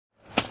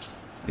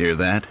Hear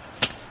that?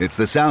 It's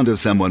the sound of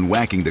someone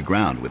whacking the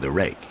ground with a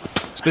rake.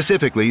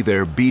 Specifically,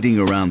 they're beating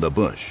around the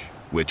bush,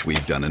 which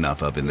we've done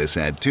enough of in this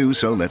ad too,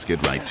 so let's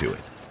get right to it.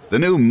 The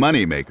new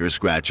Moneymaker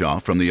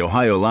scratch-off from the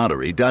Ohio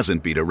Lottery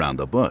doesn't beat around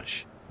the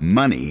bush.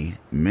 Money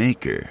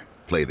Maker.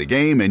 Play the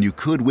game and you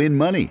could win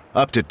money,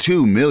 up to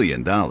 $2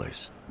 million.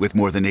 With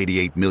more than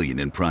 $88 million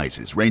in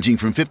prizes, ranging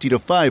from $50 to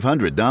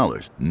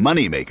 $500,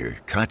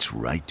 Moneymaker cuts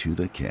right to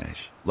the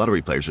cash.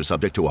 Lottery players are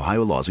subject to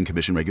Ohio laws and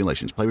commission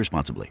regulations. Play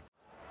responsibly.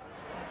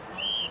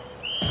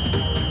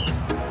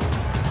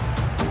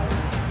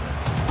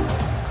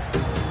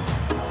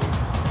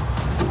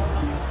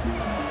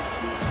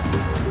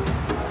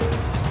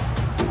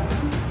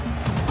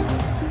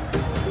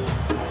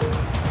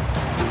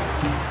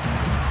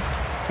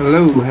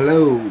 Hello.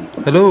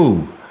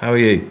 How are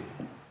you?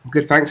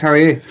 Good, thanks. How are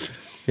you?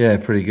 Yeah,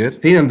 pretty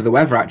good. Feeling under the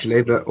weather,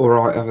 actually, but all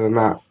right other than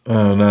that.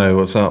 Oh, no.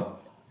 What's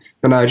up?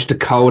 No, just a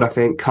cold, I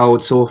think.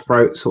 Cold, sore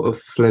throat, sort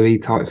of flu-y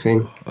type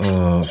thing.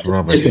 Oh, it's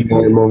rubbish. Just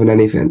annoying more than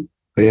anything.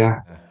 But yeah.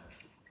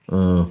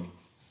 Oh.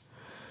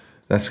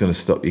 That's going to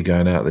stop you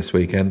going out this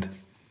weekend?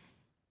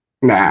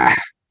 Nah.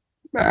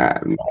 No.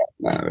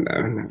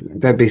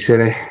 Don't be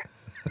silly.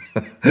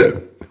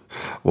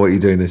 What are you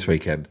doing this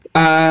weekend?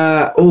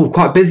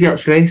 Quite busy,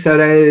 actually. So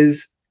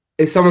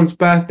it's someone's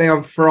birthday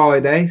on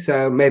Friday,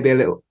 so maybe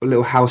a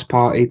little house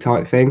party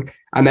type thing.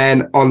 And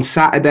then on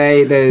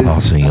Saturday, there's...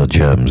 Passing your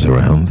germs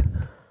around.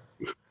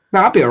 No,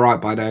 I'll be all right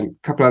by then.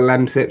 A couple of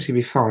lem sips, you'll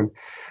be fine.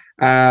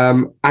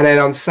 And then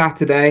on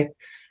Saturday,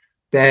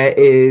 there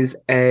is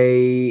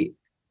a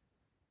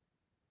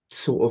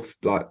sort of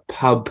like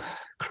pub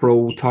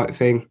crawl type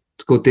thing.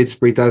 It's called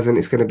Didsbury Dozen.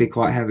 It's going to be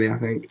quite heavy, I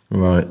think.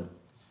 Right.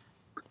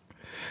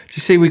 Do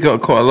you see we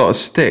got quite a lot of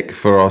stick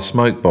for our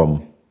smoke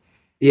bomb?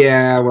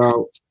 Yeah,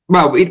 well,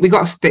 we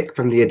got a stick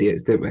from the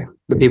idiots, didn't we?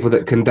 The people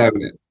that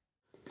condone it.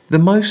 The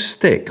most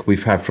stick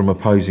we've had from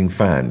opposing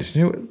fans.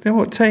 You know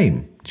what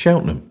team?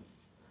 Cheltenham.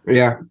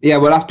 Yeah.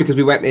 Well, that's because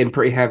we went in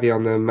pretty heavy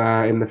on them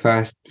in the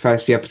first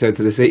few episodes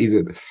of the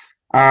season,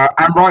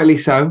 and rightly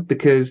so,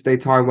 because they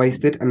time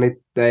wasted and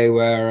they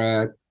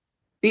were.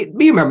 You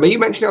remember you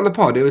mentioned it on the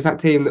pod. It was that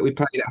team that we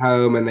played at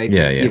home, and they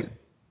just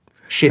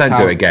shit. Don't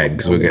do it again,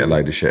 because we'll get a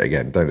load of shit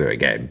again. Don't do it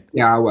again.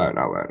 Yeah, I won't.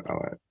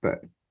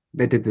 But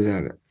they did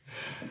deserve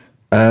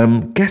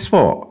it. Guess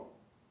what?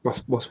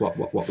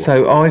 What?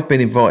 So I've been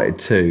invited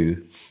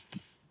to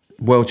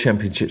World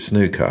Championship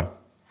Snooker.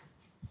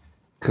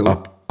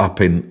 Cool. Up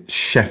in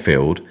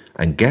Sheffield,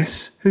 and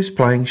guess who's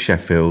playing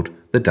Sheffield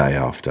the day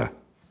after?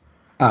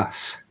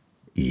 Us.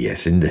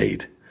 Yes,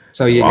 indeed.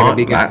 So you're going to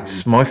be going...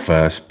 That's my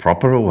first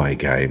proper away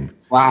game.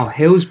 Wow,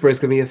 Hillsborough's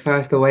going to be your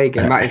first away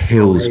game. That is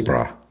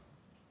Hillsborough.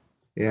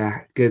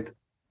 Yeah, good.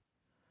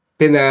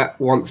 Been there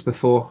once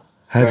before.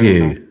 Have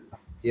you?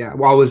 Yeah,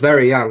 well, I was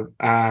very young.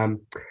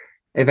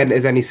 If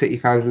there's any City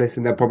fans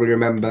listening, they'll probably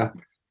remember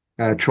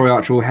Troy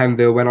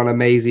Archibald-Henville went on a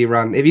mazy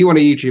run. If you want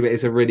to YouTube it,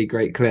 it's a really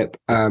great clip.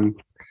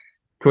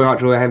 Troy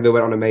Archibald-Henville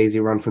went on a mazy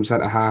run from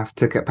centre half,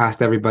 took it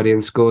past everybody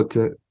and scored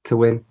to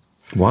win.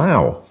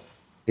 Wow.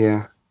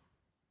 Yeah.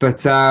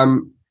 But,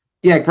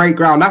 great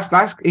ground.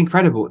 That's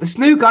incredible. The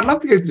snooker, I'd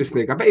love to go to the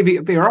snooker. I bet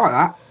it'd be all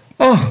right,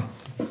 that.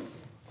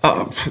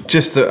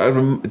 Just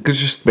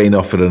been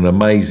offered an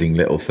amazing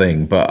little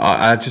thing, but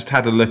I just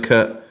had a look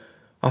at...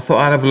 I thought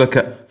I'd have a look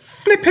at...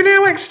 Flipping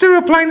how Exeter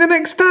are playing the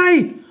next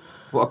day.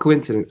 What a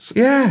coincidence.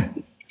 Yeah.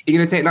 You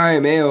going to take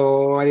Naomi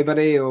or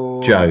anybody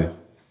or... Joe.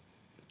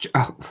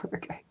 Oh,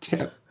 okay,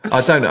 Joe.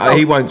 I don't know.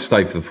 He won't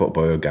stay for the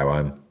football. He'll go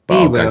home.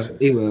 But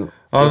He will.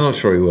 I'm not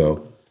sure he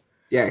will.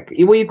 Yeah,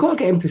 well, you've got to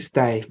get him to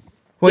stay.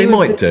 Well, he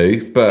might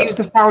do, but... He was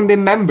the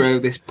founding member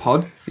of this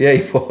pod. Yeah,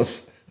 he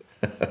was.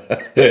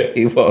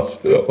 He was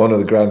one of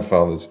the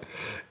grandfathers.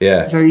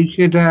 Yeah. So he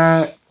should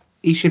go,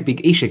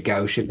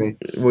 shouldn't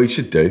he? Well, he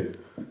should do.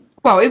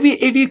 Well, if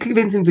you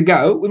convince him to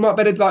go, we might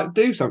better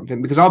do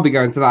something, because I'll be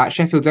going to that.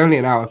 Sheffield's only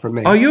an hour from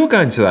me. Oh, you're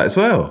going to that as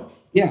well?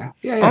 Yeah.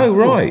 Oh,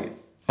 right.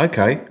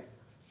 Okay.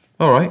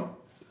 All right.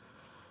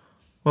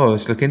 Well,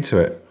 let's look into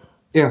it.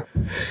 Yeah.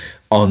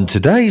 On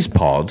today's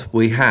pod,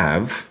 we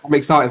have... I'm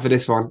excited for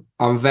this one.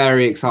 I'm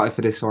very excited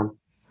for this one.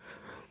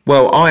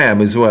 Well, I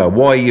am as well.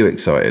 Why are you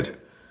excited?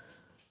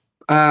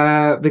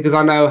 Because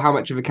I know how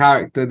much of a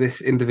character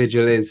this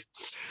individual is.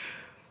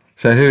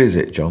 So who is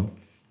it, John?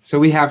 So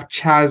we have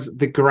Chaz,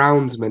 the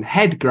groundsman,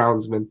 head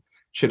groundsman,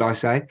 should I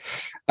say?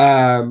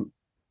 And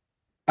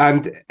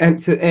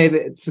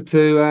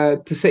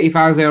to City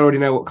fans, they already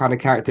know what kind of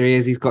character he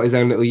is. He's got his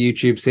own little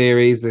YouTube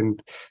series,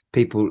 and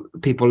people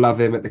love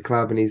him at the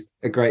club, and he's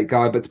a great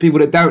guy. But to people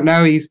that don't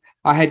know, he's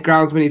our head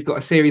groundsman. He's got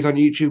a series on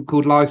YouTube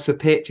called Life's a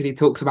Pitch, and he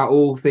talks about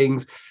all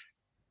things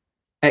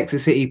Exeter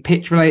City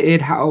pitch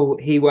related, how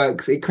he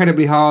works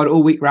incredibly hard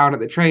all week round at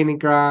the training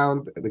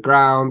ground, at the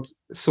ground,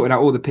 sorting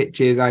out all the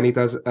pitches, and he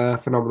does a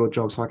phenomenal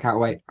job. So I can't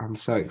wait. I'm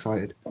so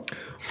excited.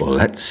 Well,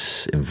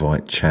 let's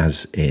invite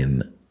Chaz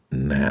in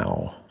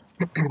now.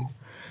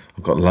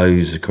 I've got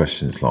loads of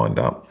questions lined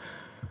up.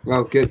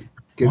 Well, good.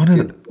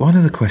 One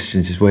of the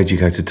questions is, where do you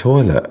go to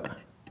toilet?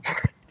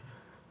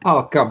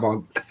 Oh, come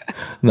on.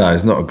 No,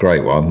 it's not a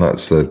great one.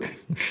 That's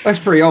That's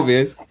pretty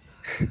obvious.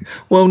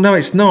 well, no,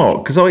 it's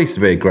not, because I used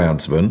to be a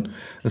groundsman,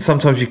 and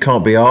sometimes you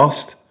can't be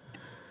asked.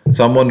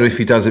 So I'm wondering if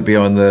he does it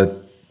behind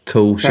the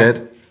tool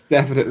shed.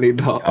 Definitely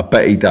not. I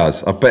bet he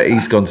does. I bet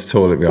he's gone to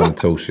toilet behind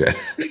the tool shed.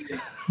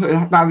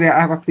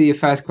 That'll be your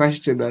first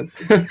question then.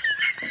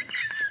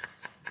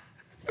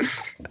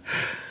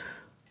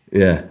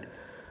 Yeah.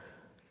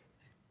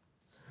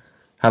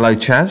 Hello,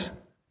 Chaz.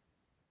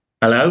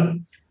 Hello?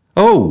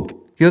 Oh,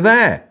 you're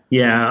there.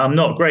 Yeah, I'm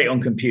not great on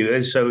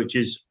computers, so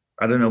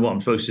I don't know what I'm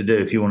supposed to do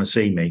if you want to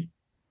see me.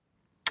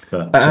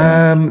 But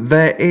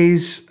There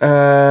is.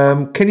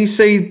 Can you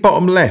see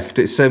bottom left?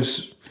 It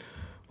says.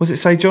 What does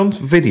it say, John?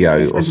 Video.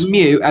 It says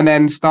mute and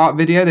then start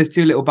video. There's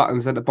two little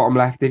buttons at the bottom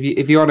left.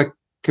 If you're on a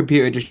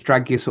computer, just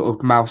drag your sort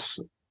of mouse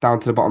down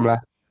to the bottom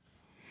left.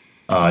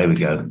 oh, here we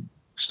go.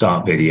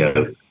 Start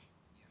video.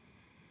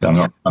 I'm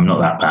not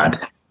that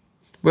bad.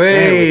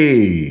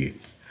 Hey.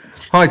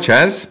 Hi,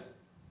 Chaz.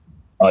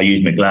 I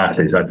use my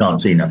glasses. I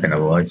can't see nothing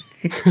otherwise.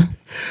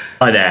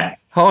 Hi there.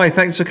 Hi.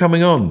 Thanks for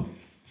coming on.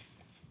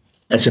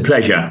 It's a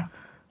pleasure.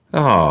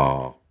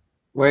 Oh,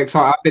 We're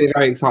excited. I've been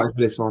very excited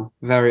for this one.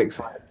 Very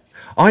excited.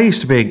 I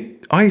used to be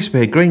a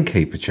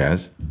greenkeeper,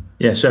 Chaz.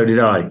 Yeah, so did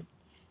I.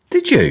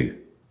 Did you?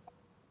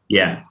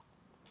 Yeah.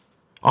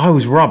 I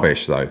was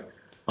rubbish though.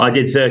 I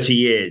did 30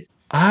 years.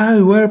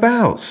 Oh,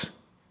 whereabouts?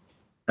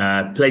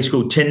 Place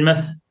called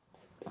Teignmouth.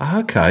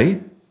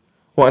 Okay.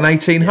 What, an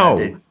 18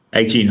 hole?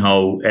 18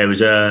 hole. It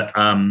was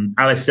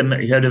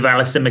Alistair. You heard of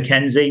Alistair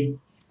Mackenzie?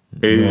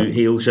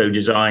 He also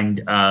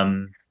designed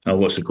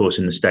what's the course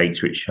in the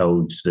States which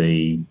holds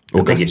the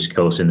biggest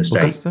course in the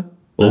States?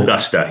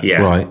 Augusta,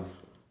 yeah. Right.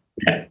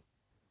 Yeah.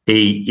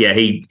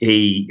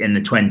 He in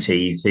the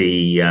 20s,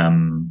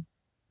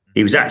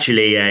 he was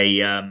actually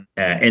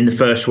in the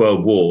First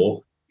World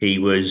War, he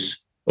was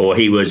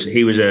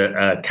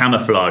a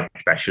camouflage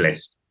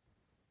specialist,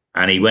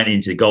 and he went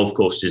into golf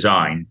course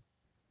design.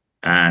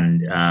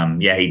 And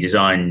he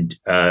designed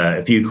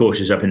a few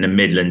courses up in the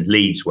Midlands,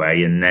 Leeds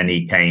way, and then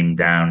he came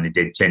down and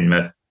did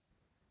Teignmouth.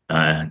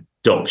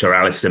 Dr.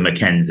 Alistair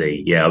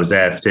Mackenzie. Yeah, I was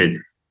there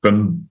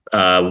from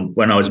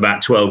when I was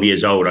about 12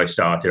 years old. I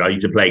started. I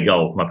used to play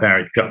golf. My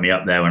parents shut me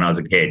up there when I was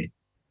a kid,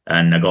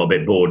 and I got a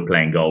bit bored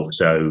playing golf.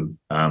 So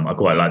I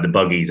quite like the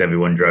buggies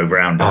everyone drove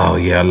around. Oh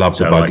yeah, I love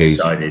the buggies.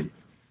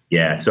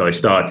 So I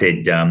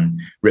started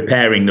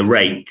repairing the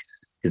rakes.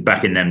 Because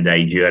back in them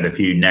days, you had a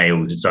few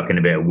nails stuck in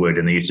a bit of wood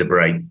and they used to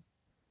break.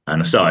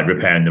 And I started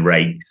repairing the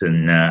rakes,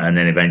 and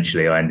then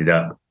eventually I ended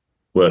up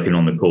working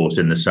on the course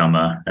in the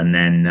summer, and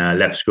then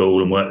left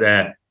school and worked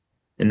there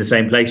in the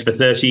same place for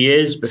 30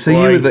 years. So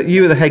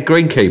you were the head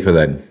greenkeeper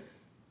then?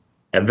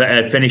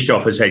 I finished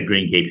off as head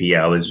greenkeeper.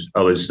 Yeah, I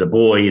was the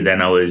boy.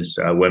 Then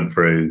I went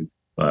through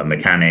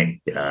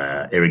mechanic,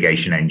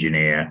 irrigation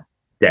engineer,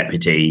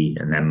 deputy,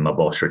 and then my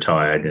boss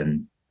retired,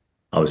 and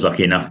I was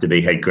lucky enough to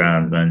be head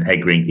groundsman,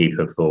 head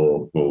greenkeeper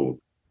for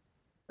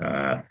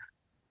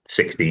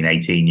 16,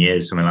 18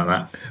 years, something like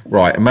that.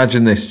 Right.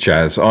 Imagine this,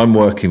 Chaz. I'm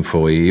working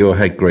for you. You're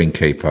head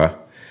greenkeeper.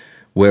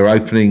 We're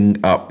opening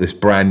up this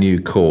brand new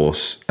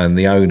course, and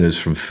the owners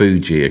from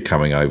Fuji are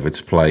coming over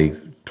to play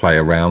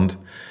around.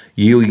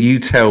 You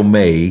tell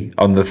me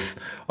on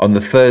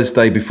the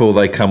Thursday before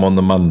they come on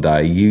the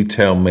Monday. You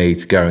tell me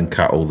to go and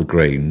cut all the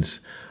greens.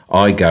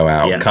 I go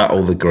out, cut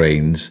all the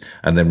greens,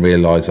 and then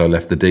realise I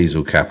left the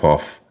diesel cap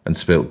off and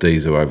spilt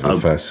diesel over the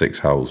first 6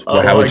 holes.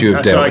 Well, how would you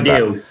have dealt with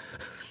that?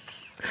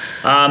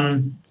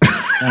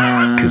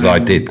 Because I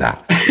did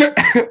that.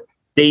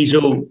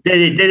 Diesel,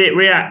 did it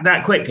react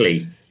that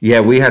quickly? Yeah,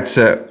 we had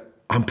to.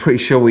 I'm pretty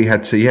sure we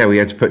had to. Yeah, we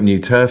had to put new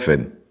turf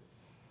in.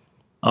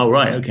 Oh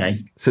right,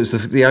 okay. So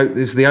it's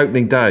the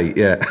opening day.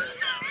 Yeah.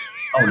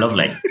 Oh,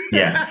 lovely.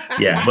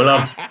 Yeah.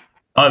 Well,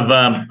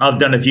 I've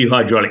done a few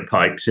hydraulic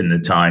pipes in the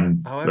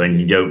time when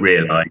you don't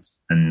realise,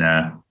 and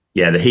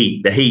the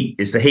heat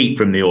is the heat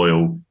from the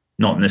oil,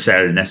 not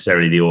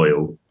necessarily the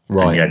oil.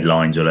 Right. And you had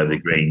lines all over the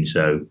green.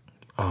 So.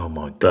 Oh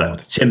my God.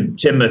 But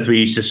Teignmouth, we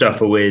used to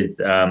suffer with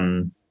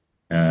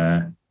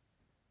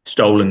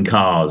stolen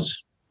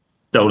cars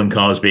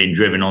being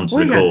driven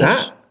onto the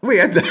course. We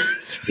had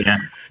that. Yeah.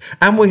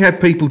 And we had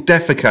people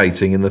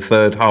defecating in the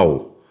 3rd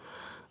hole.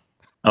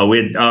 Oh,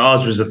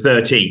 ours was the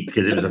 13th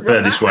because it was the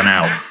furthest one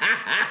out.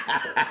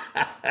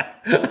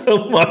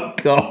 Oh my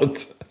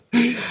God!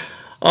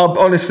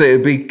 Honestly,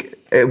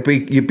 it'd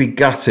be you'd be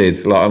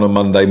gutted. Like on a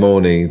Monday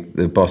morning,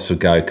 the boss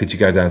would go, "Could you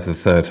go down to the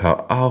 3rd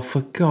hole?" Oh,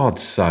 for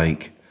God's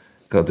sake!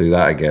 Got to do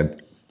that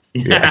again.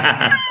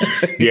 Yeah.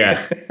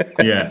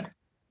 yeah.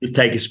 Just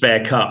take a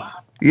spare cup.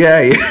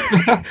 Yeah.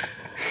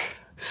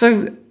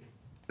 So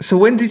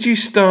when did you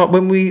start?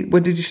 When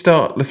did you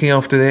start looking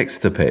after the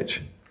Exeter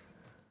pitch?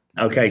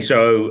 Okay,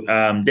 so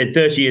did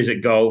 30 years at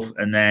golf,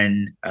 and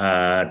then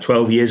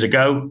 12 years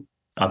ago,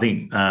 I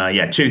think,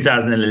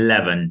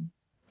 2011.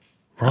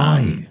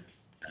 Right.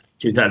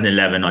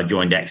 2011, I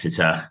joined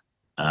Exeter.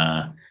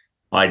 I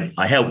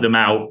helped them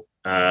out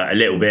a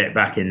little bit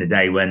back in the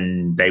day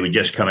when they were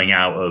just coming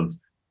out of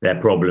their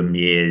problem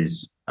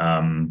years.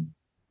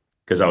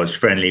 because I was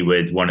friendly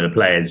with one of the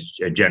players,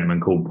 a gentleman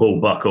called Paul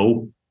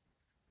Buckle.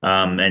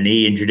 And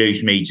he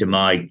introduced me to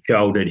my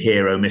childhood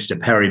hero, Mr.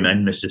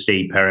 Perryman, Mr.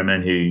 Steve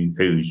Perryman,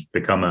 who's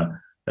become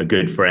a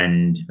good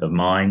friend of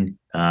mine.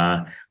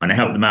 And I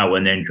helped them out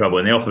when they're in trouble.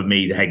 And they offered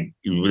me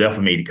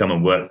to come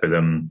and work for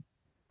them,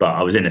 but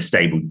I was in a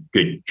stable,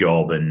 good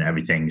job and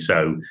everything.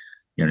 So,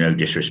 no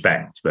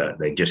disrespect, but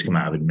they just come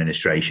out of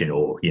administration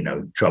or,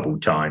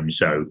 troubled times.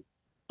 So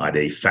I had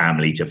a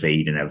family to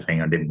feed and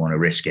everything. I didn't want to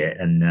risk it.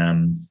 And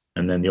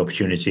then the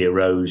opportunity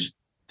arose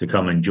to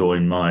come and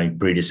join my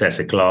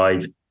predecessor,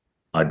 Clive.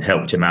 I'd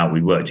helped him out.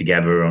 We'd worked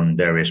together on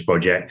various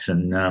projects,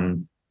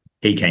 and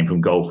he came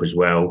from golf as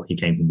well. He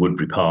came from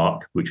Woodbury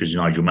Park, which was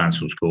Nigel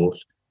Mansell's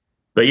course.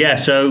 But yeah,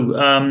 so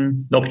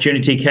the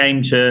opportunity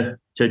came to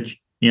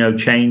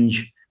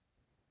change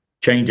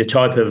the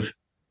type of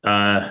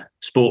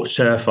sports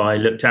turf I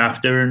looked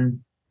after,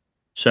 and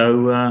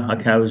so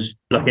I was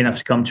lucky enough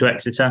to come to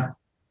Exeter.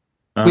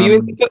 Were you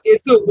into footy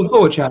at all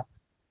before, Chaz?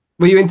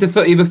 Were you into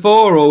footy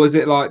before, or was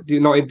it like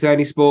not into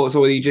any sports,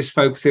 or were you just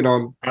focusing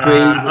on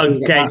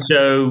green? Okay,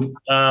 so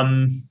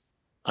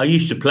I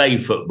used to play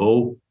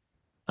football.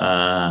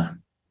 I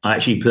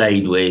actually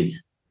played with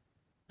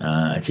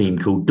a team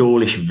called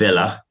Dawlish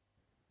Villa,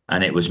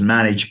 and it was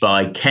managed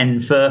by Ken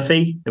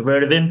Furphy. Have you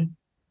heard of him?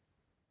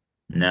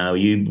 No,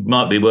 you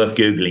might be worth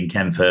Googling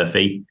Ken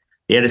Furphy.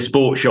 He had a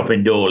sports shop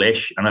in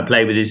Dawlish, and I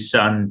played with his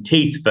son,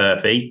 Keith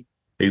Furphy,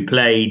 who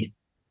played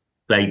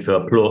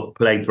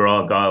for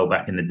Argyle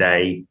back in the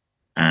day.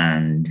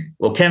 And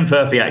Ken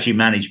Furphy actually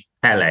managed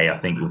Pele, I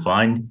think you'll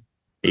find.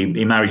 He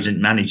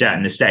managed out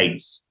in the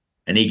States,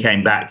 and he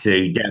came back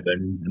to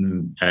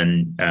Devon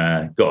and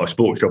got a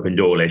sports shop in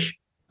Dawlish,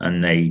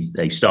 and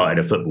they started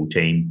a football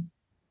team.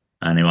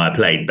 And I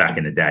played back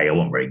in the day. I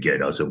wasn't very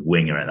good. I was a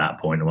winger at that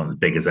point. I wasn't as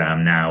big as I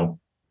am now.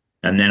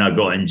 And then I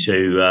got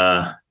into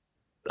when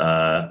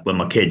I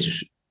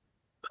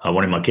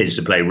wanted my kids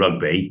to play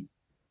rugby.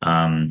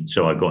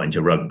 So I got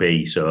into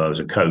rugby. So I was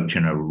a coach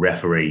and a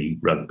referee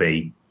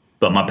rugby.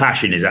 But my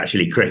passion is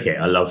actually cricket.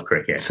 I love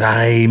cricket.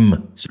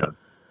 Same. So,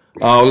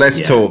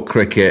 let's talk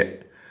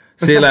cricket.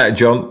 See you later,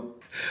 John.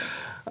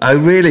 Oh,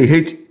 really?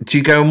 Do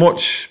you go and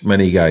watch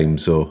many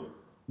games or?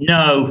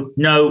 No.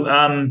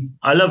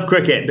 I love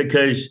cricket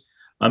because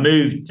I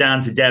moved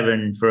down to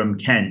Devon from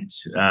Kent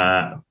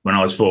when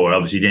I was 4.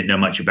 Obviously, didn't know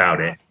much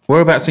about it.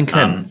 Whereabouts in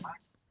Kent?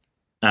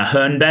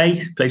 Herne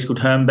Bay, a place called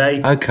Herne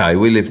Bay. Okay,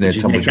 we live near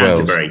Tunbridge Wells.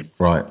 Canterbury.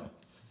 Right.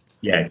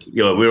 Yeah,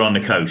 we're on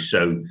the coast.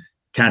 So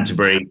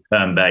Canterbury,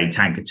 Herne Bay,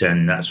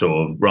 Tankerton, that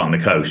sort of right on the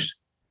coast.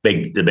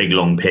 The big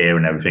long pier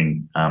and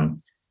everything.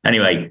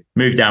 Anyway,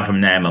 moved down from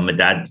there. My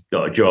dad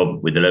got a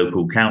job with the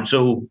local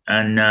council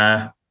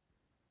and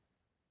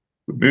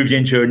moved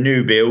into a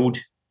new build.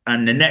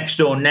 And the next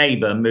door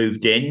neighbour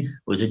moved in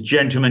was a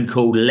gentleman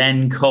called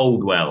Len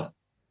Caldwell.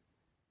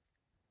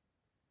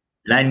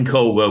 Len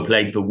Caldwell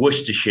played for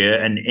Worcestershire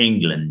and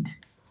England.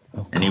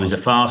 And he was a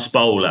fast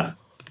bowler.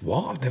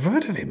 What? I've never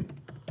heard of him.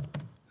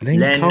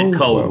 Len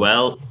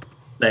Caldwell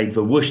played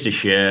for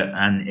Worcestershire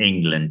and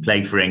England,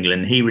 played for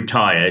England. He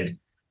retired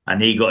and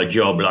he got a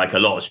job like a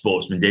lot of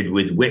sportsmen did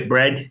with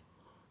Whitbread,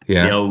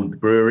 the old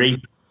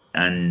brewery.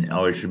 And I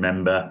always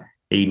remember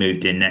he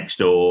moved in next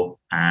door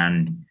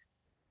and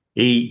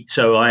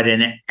so I had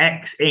an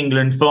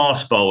ex-England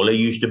fast bowler who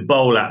used to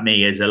bowl at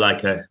me as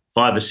a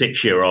 5 or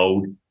 6 year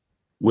old,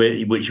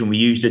 which when we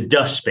used a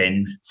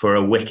dustbin for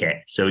a wicket.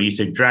 So he used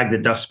to drag the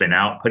dustbin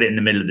out, put it in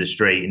the middle of the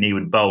street, and he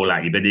would bowl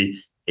at you. But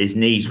his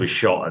knees were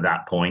shot at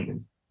that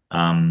point.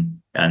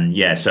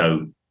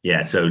 So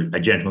a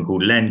gentleman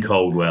called Len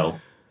Caldwell.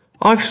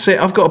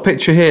 I've got a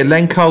picture here.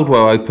 Len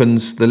Caldwell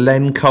opens the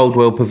Len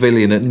Caldwell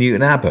Pavilion at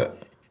Newton Abbot.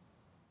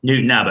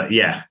 Newton Abbot,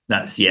 yeah.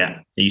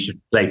 He used to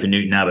play for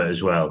Newton Abbot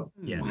as well.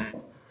 Yeah.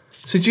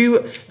 So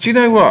do you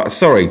know what?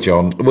 Sorry,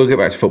 John. We'll get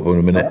back to football in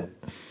a minute.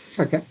 It's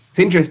okay. It's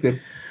interesting.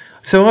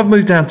 So I've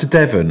moved down to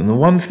Devon, and the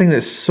one thing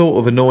that's sort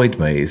of annoyed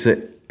me is that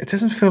it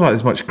doesn't feel like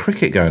there's much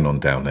cricket going on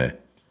down there.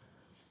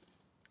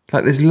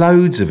 Like there's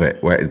loads of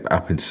it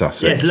up in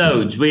Sussex. Yes,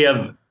 loads. We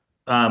have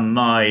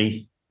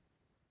my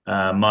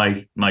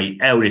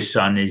eldest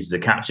son is the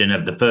captain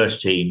of the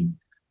first team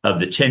of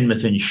the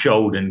Teignmouth and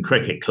Shoulden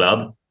Cricket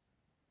Club,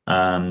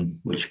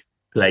 which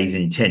plays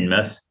in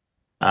Teignmouth.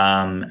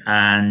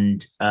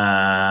 And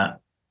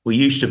we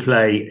used to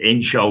play in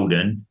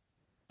Shoulden,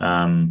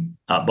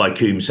 up by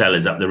Coombe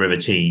Cellars, up the River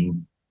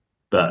Team.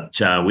 But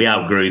we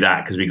outgrew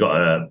that because we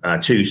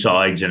got 2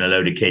 sides and a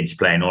load of kids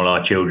playing. All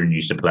our children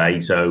used to play.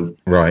 So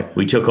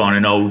we took on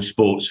an old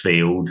sports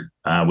field,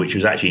 which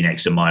was actually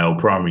next to my old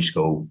primary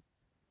school.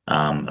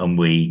 And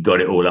we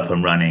got it all up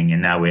and running.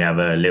 And now we have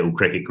a little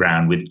cricket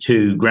ground with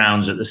 2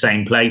 grounds at the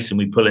same place, and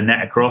we pull a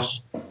net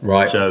across.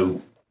 Right.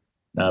 So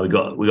we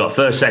got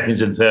first,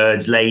 seconds, and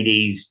thirds,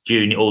 ladies,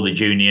 junior, all the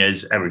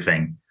juniors,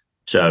 everything.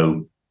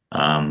 So,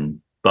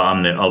 but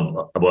I'm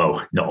not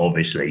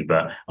obviously,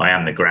 but I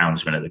am the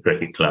groundsman at the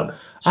cricket club.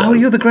 So,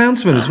 you're the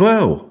groundsman as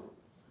well.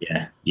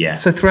 Yeah.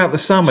 So throughout the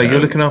summer,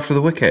 you're looking after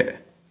the wicket.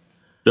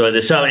 So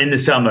in the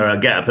summer, I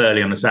get up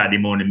early on a Saturday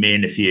morning. Me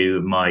and a few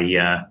of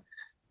my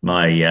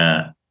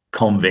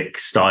convict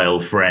style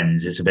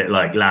friends. It's a bit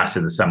like Last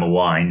of the Summer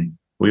Wine.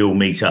 We all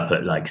meet up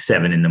at like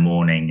 7 a.m,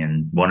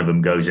 and one of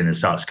them goes in and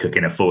starts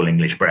cooking a full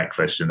English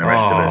breakfast, and the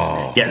rest of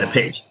us get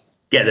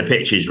the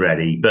pitches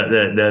ready. But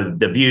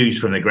the views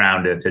from the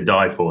ground are to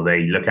die for.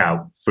 They look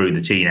out through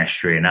the Teen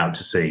Estuary and out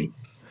to sea.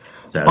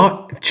 So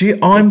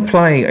I'm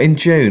playing in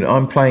June.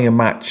 I'm playing a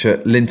match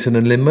at Linton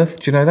and Lynmouth.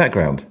 Do you know that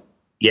ground?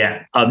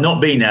 Yeah, I've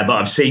not been there, but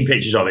I've seen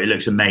pictures of it. It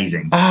looks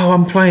amazing. Oh,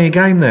 I'm playing a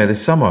game there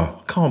this summer.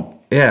 I can't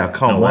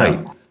wait.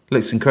 Wow.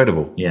 Looks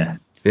incredible. Yeah.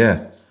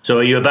 So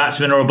are you a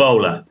batsman or a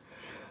bowler?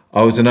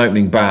 I was an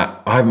opening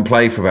bat. I haven't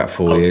played for about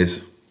 4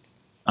 years.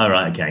 All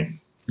right, okay.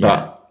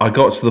 But I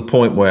got to the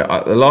point where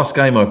the last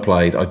game I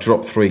played, I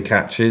dropped 3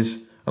 catches,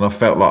 and I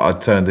felt like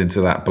I'd turned into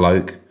that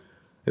bloke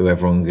who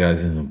everyone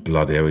goes, oh,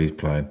 bloody hell, he's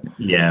playing.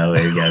 Yeah,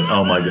 there you go.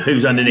 Oh, my God.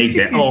 Who's underneath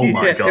it? Oh,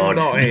 my God.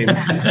 Not him.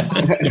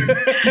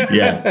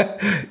 Yeah.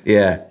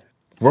 Yeah.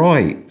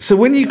 Right. So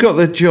when you got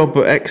the job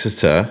at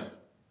Exeter,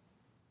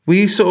 were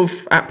you sort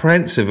of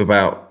apprehensive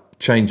about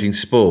changing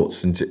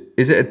sports? And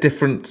is it a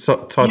different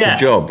type of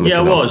job?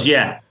 Yeah, it was.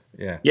 Yeah,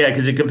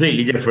 because it's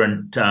completely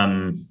different.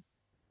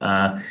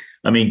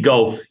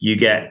 Golf, you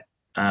get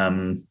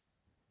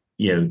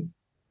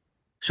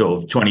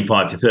sort of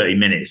 25 to 30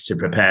 minutes to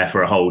prepare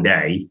for a whole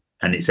day,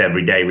 and it's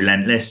every day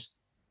relentless.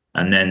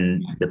 And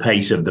then the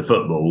pace of the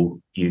football,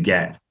 you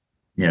get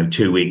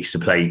 2 weeks to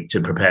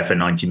prepare for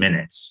 90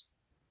 minutes,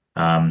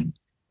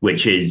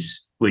 which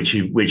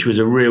was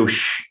a real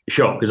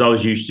shock, because I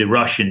was used to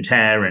rush and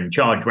tear and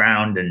charge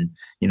ground and,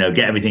 get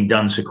everything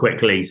done so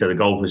quickly so the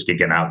golfers could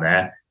get out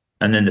there.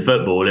 And then the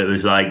football, it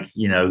was like,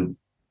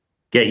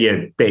 get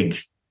your big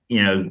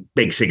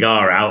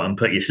cigar out and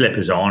put your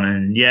slippers on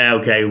and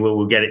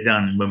we'll get it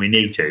done when we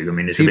need to. I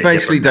mean, it's so you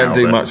basically don't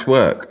do much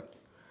work.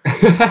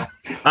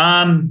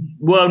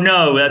 Well,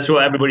 no, that's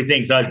what everybody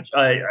thinks. I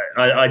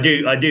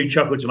do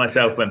chuckle to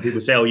myself when people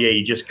say, "Oh, yeah,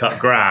 you just cut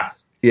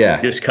grass."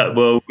 Yeah, just cut.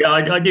 Well, yeah,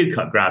 I do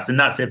cut grass, and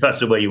if that's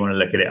the way you want to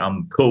look at it,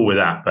 I'm cool with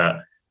that.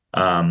 But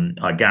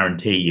I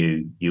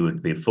guarantee you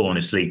would be falling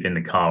asleep in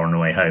the car on the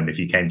way home if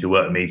you came to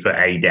work with me for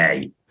a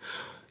day.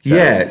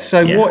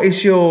 So what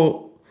is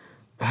your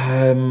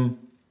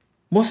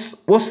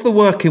what's the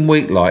working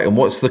week like, and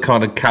what's the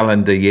kind of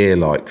calendar year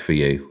like for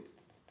you?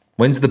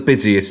 When's the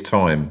busiest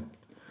time?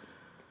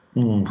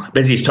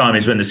 Busiest time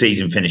is when the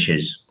season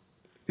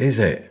finishes. Is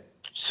it?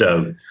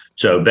 So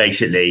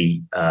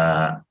basically,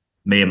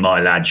 me and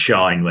my lads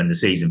shine when the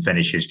season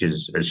finishes,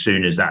 because as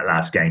soon as that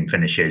last game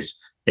finishes,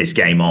 it's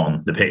game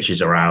on. The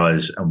pitches are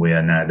ours, and we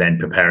are now then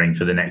preparing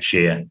for the next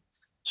year.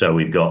 So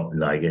we've got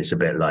it's a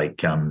bit like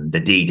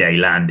the D-Day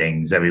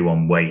landings,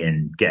 everyone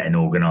waiting, getting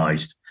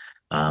organised.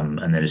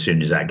 And then as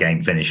soon as that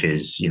game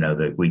finishes,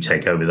 that we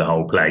take over the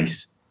whole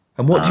place.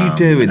 And what do you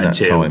do in that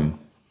time?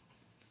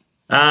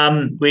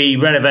 We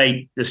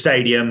renovate the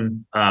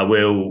stadium.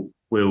 We'll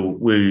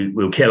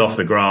kill off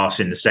the grass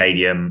in the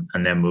stadium,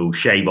 and then we'll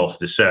shave off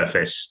the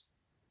surface.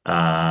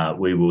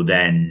 We will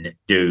then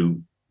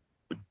do.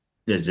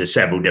 There's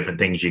several different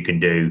things you can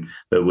do,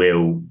 but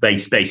we'll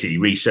basically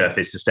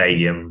resurface the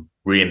stadium,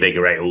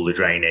 reinvigorate all the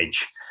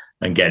drainage,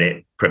 and get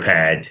it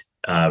prepared,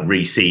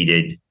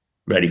 reseeded,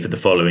 ready for the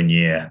following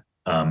year.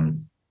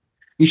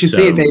 You should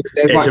see it, David.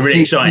 It's a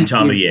really exciting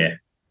time of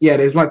year. Yeah,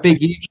 there's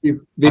big YouTube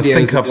videos. I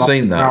think I've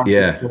seen that.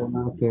 Yeah,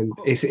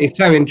 it's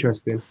so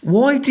interesting.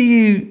 Why do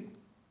you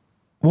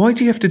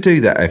have to do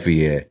that every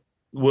year?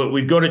 Well,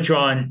 we've got to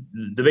try, and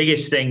the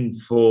biggest thing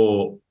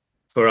for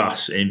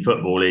us in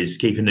football is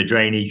keeping the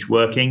drainage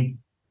working,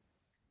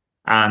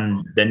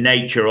 and the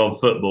nature of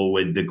football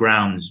with the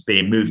grounds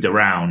being moved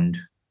around,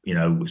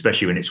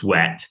 especially when it's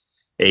wet,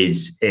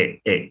 is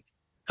it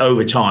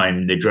over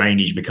time the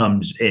drainage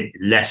becomes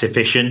less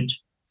efficient.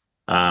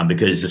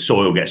 Because the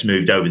soil gets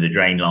moved over the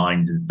drain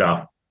lines and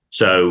stuff.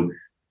 So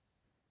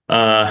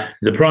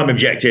the prime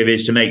objective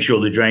is to make sure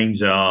the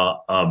drains are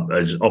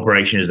as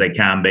operational as they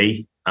can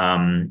be.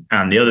 And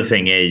the other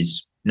thing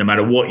is, no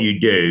matter what you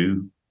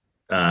do,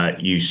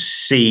 you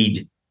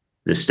seed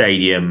the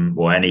stadium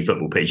or any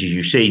football pitches,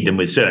 you seed them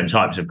with certain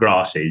types of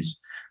grasses,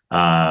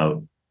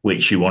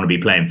 which you want to be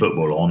playing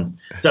football on.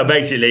 So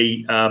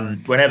basically,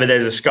 whenever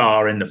there's a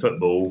scar in the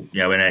football,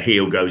 when a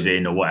heel goes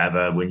in or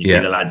whatever, when you see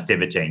the lads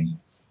divoting,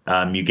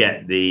 you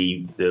get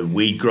the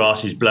weed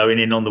grasses blowing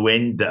in on the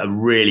wind that are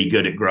really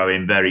good at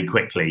growing very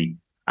quickly.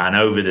 And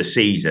over the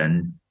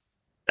season,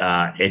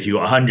 if you've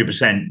got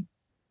 100%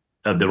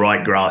 of the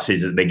right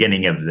grasses at the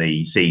beginning of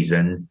the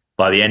season,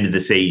 by the end of the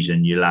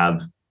season, you'll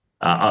have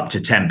up to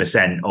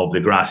 10% of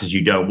the grasses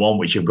you don't want,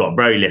 which have got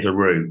very little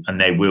root,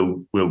 and they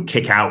will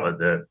kick out at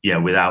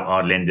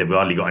without they've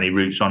hardly got any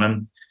roots on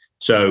them.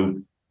 So,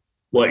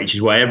 which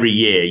is why every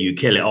year you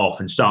kill it off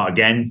and start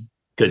again.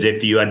 Because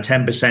if you had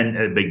 10%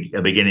 at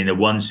the beginning of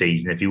one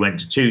season, if you went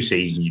to 2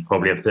 seasons, you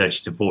probably have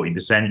 30 to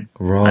 40%.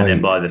 Right. And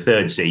then by the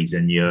 3rd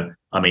season,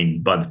 by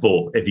the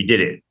 4th, if you did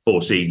it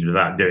 4 seasons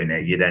without doing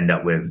it, you'd end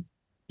up with,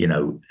 80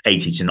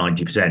 to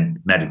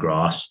 90%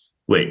 meadowgrass,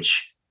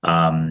 which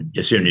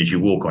as soon as you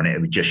walk on it, it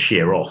would just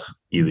shear off.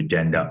 you would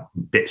end up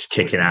bits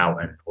kicking out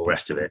and all the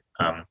rest of it.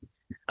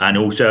 And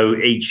also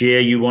each year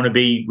you want to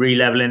be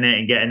re-leveling it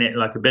and getting it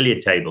like a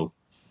billiard table.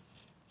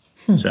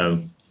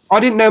 So I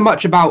didn't know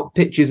much about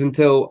pitches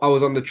until I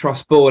was on the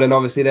Trust board, and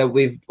obviously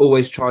we've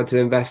always tried to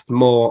invest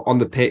more on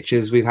the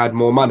pitches. We've had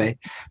more money,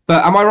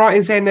 but am I right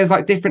in saying there's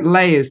like different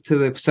layers to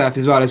the surf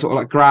as well? There's sort of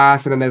like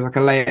grass, and then there's like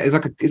a layer. Is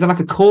there like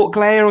a cork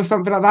layer or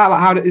something like that? Like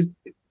how is?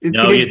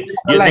 No, you're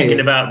thinking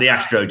about the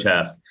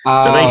AstroTurf.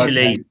 So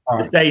basically, okay.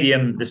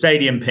 The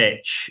stadium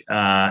pitch.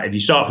 If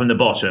you start from the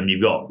bottom,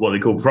 you've got what they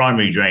call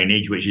primary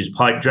drainage, which is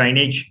pipe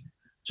drainage.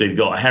 So you've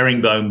got a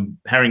herringbone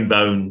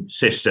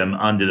system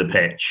under the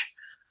pitch.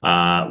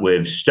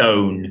 With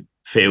stone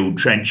filled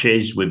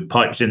trenches with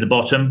pipes in the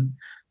bottom.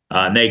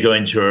 And they go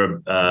into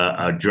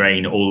a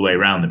drain all the way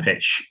around the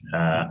pitch.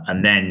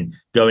 And then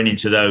going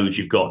into those,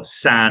 you've got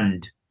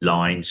sand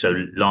lines.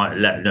 Then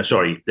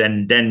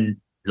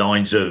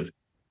lines of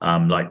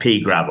like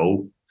pea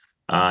gravel.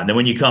 And then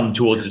when you come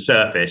towards the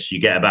surface, you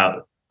get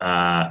about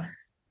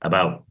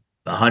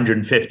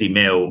 150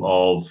 mil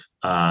of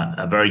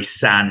a very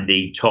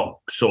sandy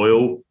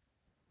topsoil,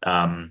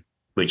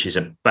 which is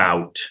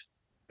about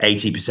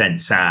 80%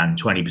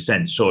 sand,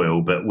 20%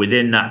 soil. But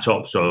within that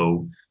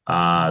topsoil,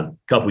 a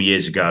couple of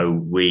years ago,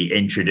 we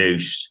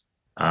introduced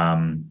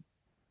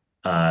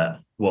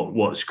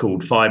what's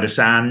called fiber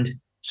sand.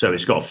 So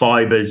it's got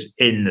fibers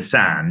in the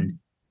sand,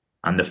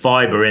 and the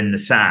fiber in the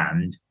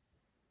sand,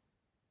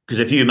 because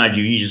if you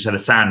imagine you just had a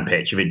sand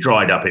pitch, if it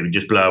dried up, it would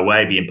just blow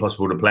away, be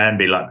impossible to play and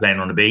be like playing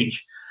on the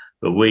beach.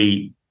 But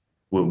we've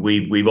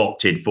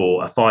opted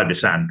for a fiber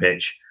sand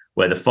pitch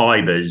where the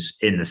fibers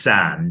in the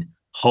sand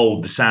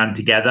hold the sand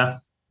together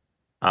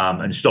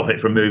and stop it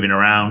from moving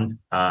around.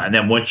 And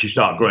then once you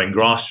start growing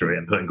grass through it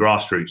and putting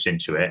grass roots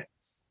into it,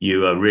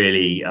 you are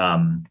really,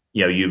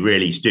 you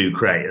really do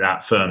create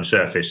that firm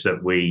surface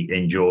that we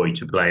enjoy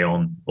to play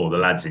on, or the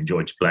lads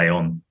enjoy to play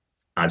on,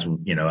 as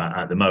you know,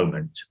 at the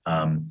moment.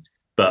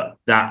 But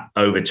that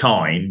over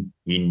time,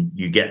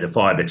 you get the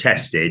fibre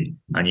tested,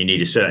 and you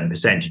need a certain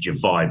percentage of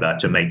fibre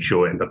to make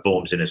sure it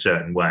performs in a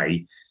certain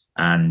way.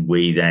 And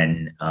we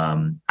then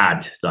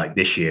add, like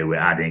this year, we're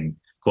adding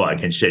quite a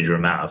considerable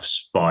amount of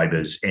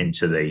fibres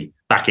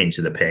back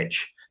into the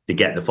pitch to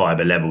get the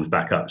fibre levels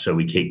back up, so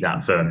we keep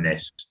that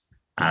firmness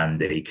and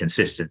the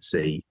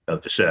consistency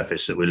of the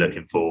surface that we're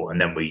looking for.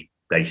 And then we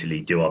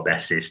basically do our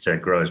best is to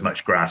grow as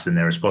much grass in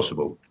there as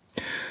possible.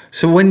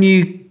 So when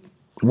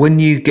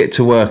you get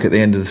to work at the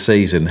end of the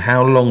season,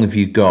 how long have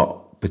you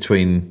got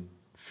between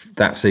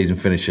that season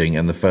finishing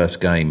and the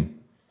first game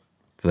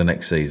for the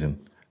next season?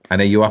 And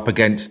are you up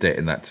against it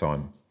in that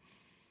time?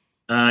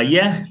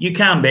 Yeah, you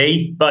can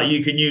be, but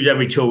you can use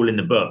every tool in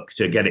the book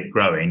to get it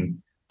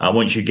growing.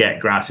 Once you get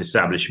grass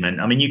establishment,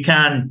 I mean, you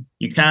can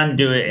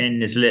do it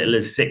in as little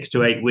as 6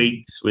 to 8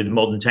 weeks with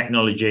modern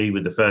technology,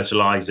 with the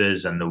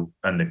fertilizers and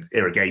the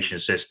irrigation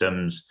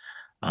systems.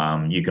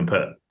 You can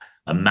put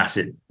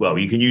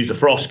you can use the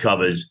frost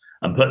covers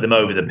and put them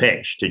over the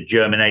pitch to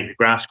germinate the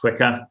grass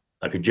quicker,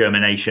 like a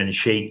germination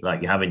sheet,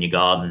 like you have in your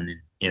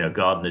garden,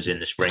 gardeners in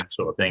the spring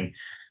sort of thing.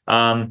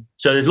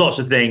 So there's lots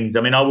of things.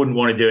 I mean, I wouldn't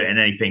want to do it in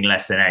anything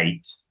less than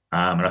 8.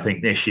 And I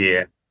think this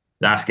year,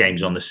 last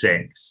game's on the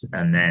 6th,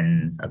 and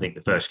then I think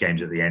the first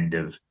game's at the end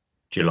of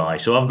July.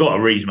 So I've got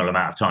a reasonable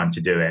amount of time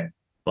to do it,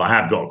 but I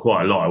have got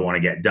quite a lot I want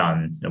to get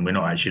done, and we're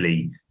not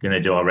actually going to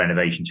do our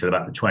renovation till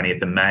about the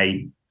 20th of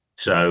May.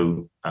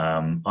 So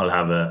I'll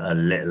have a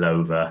little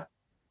over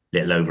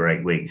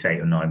 8 weeks, 8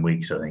 or 9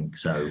 weeks, I think.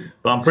 So,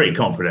 but I'm pretty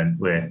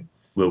confident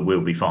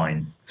we'll be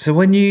fine. So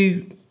when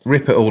you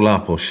rip it all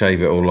up or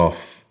shave it all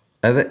off,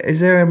 is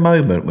there a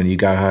moment when you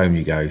go home,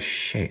 you go,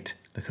 shit,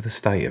 look at the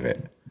state of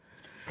it?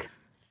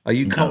 Are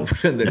you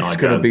confident that it's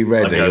going to be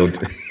ready?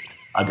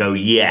 I go,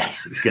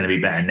 yes, it's going to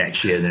be better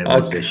next year than it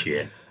was this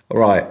year.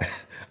 Right.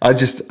 I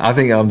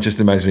think I'm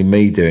just imagining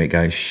me doing it,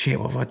 going, shit,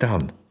 what have I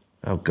done?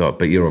 Oh, God.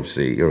 But you're a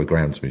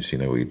groundsman, so you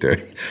know what you're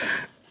doing.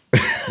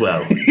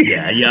 Well,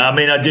 yeah. I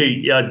mean, I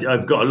do.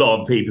 I've got a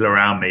lot of people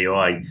around me who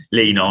I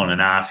lean on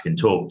and ask and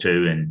talk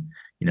to. And,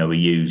 we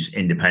use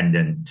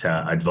independent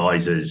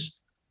advisors.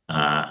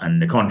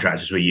 And the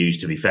contractors we use,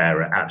 to be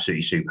fair, are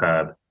absolutely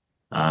superb.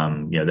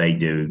 They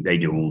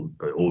do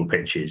all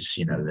pitches.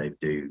 They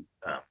do.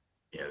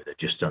 They've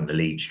just done the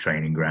Leeds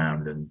training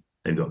ground, and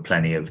they've got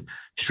plenty of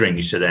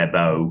strings to their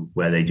bow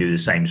where they do the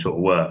same sort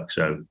of work.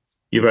 So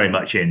you're very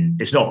much in.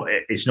 It's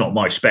not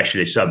my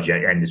specialist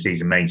subject, end of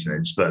season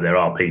maintenance, but there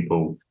are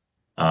people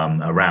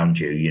around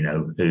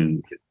you,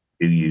 who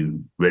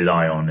you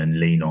rely on and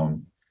lean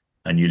on,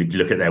 and you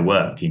look at their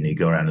work. You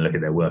go around and look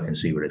at their work and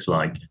see what it's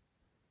like.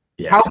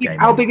 Yeah,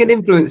 how big an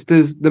influence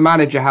does the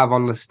manager have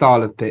on the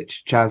style of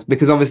pitch, Chaz?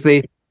 Because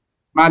obviously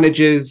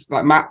managers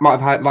like Matt might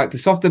have liked a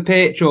softer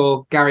pitch,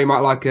 or Gary might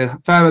like a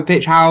firmer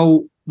pitch.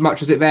 How much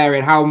does it vary,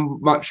 and how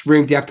much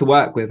room do you have to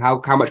work with? How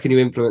much can you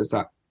influence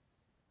that?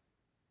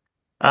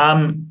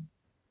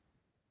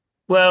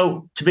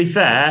 Well, to be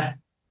fair,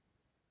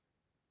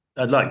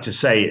 I'd like to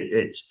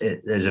say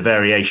there's a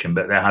variation,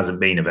 but there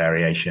hasn't been a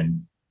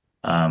variation.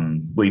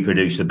 We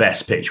produce the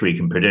best pitch we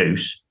can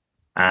produce.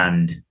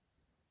 and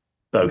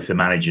both the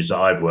managers that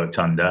I've worked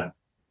under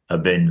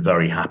have been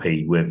very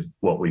happy with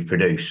what we've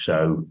produced.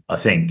 So I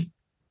think,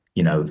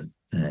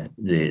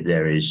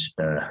 there is,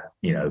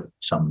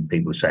 some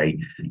people say,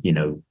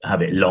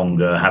 have it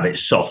longer, have it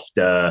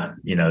softer.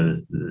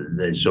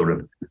 There's sort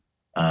of,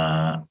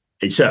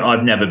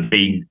 I've never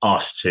been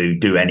asked to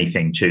do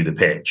anything to the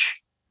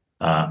pitch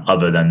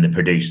other than to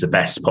produce the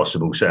best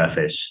possible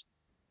surface.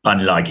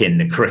 Unlike in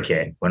the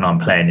cricket, when I'm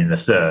playing in the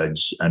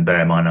thirds, and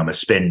bear in mind I'm a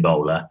spin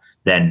bowler,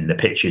 then the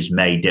pitches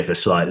may differ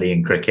slightly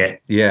in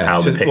cricket. Yeah, how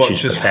the pitch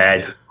is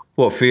prepared.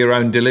 What, for your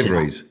own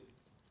deliveries?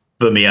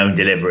 For my own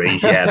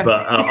deliveries, yeah.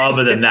 But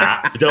other than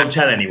that, don't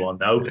tell anyone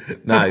though.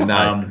 No,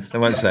 I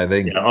won't say a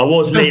thing. I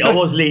was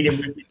leading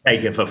wicket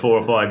taker for 4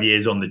 or 5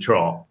 years on the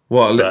trot.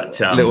 What,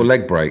 little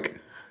leg break?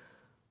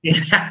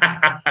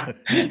 Yeah.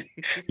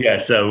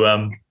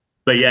 So,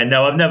 but yeah,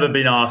 no, I've never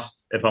been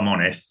asked. If I'm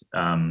honest,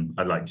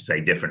 I'd like to say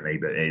differently,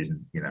 but it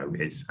isn't.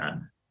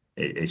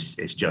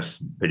 It's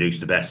just produce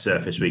the best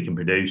surface we can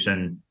produce,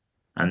 and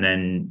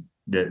then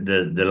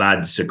the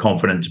lads are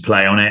confident to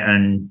play on it,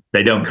 and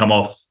they don't come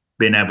off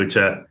being able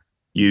to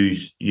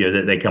use,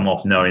 that they come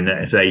off knowing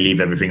that if they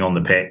leave everything on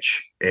the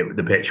pitch,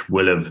 the pitch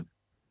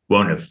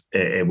won't have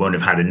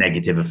had a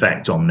negative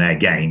effect on their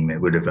game.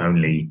 It would have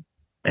only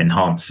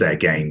enhanced their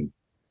game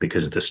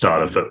because of the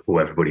style of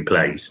football everybody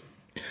plays.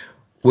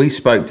 We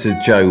spoke to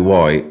Joe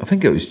White, I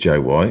think it was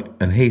Joe White,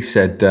 and he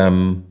said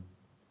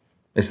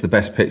it's the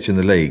best pitch in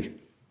the league.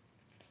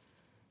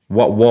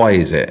 Why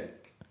is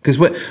it? Because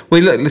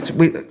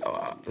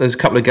there's a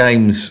couple of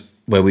games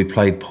where we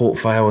played Port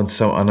Vale, and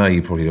so I know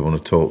you probably don't want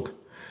to talk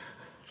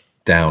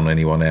down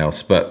anyone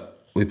else,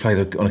 but we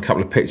played on a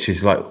couple of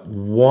pitches. Like,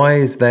 why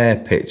is their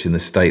pitch in the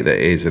state that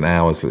it is and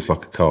ours looks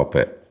like a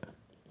carpet?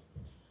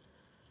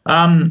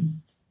 No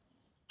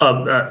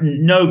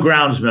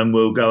groundsman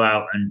will go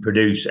out and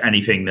produce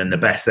anything than the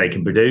best they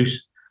can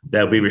produce.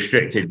 They'll be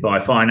restricted by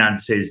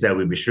finances. They'll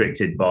be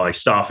restricted by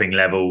staffing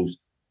levels.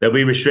 They'll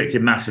be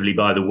restricted massively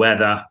by the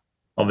weather.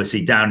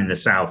 Obviously, down in the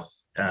south,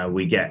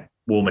 we get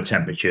warmer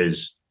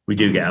temperatures. We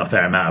do get a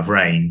fair amount of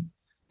rain,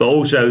 but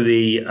also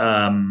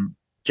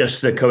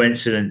just the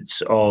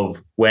coincidence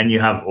of when you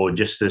have, or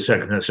just the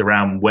circumstance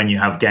around when you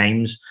have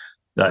games.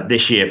 Like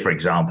this year, for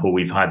example,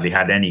 we've hardly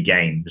had any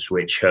games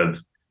which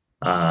have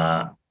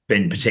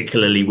been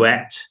particularly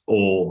wet,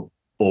 or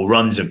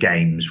runs of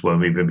games when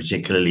we've been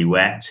particularly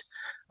wet,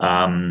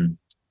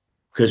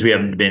 because we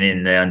haven't been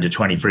in the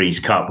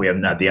under-23s cup. We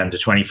haven't had the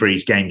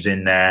under-23s games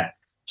in there.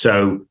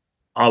 So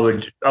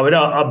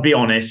I'll be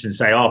honest and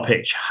say our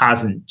pitch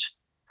hasn't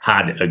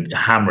had a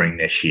hammering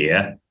this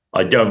year.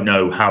 I don't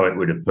know how it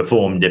would have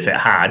performed if it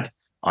had.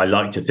 I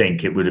like to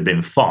think it would have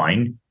been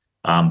fine,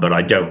 but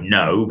I don't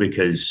know,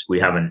 because we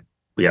haven't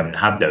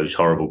had those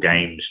horrible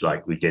games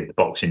like we did the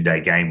Boxing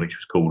Day game, which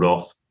was called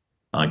off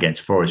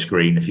against Forest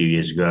Green a few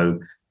years ago.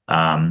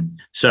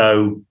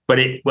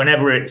 But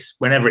whenever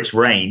it's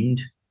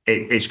rained,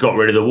 it's got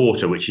rid of the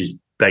water, which is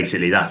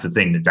basically, that's the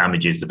thing that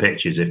damages the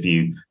pitches. If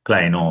you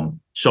playing on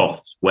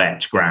soft,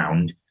 wet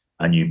ground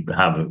and you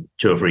have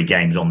 2 or 3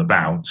 games on the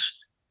bounce,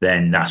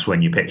 then that's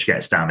when your pitch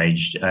gets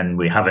damaged. And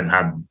we haven't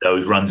had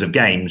those runs of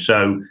games.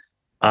 So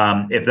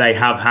if they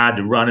have had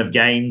a run of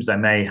games, they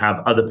may have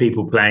other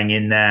people playing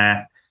in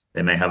there.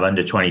 They may have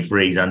under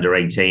 23s, under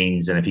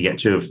 18s. And if you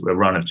get a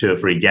run of 2 or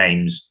 3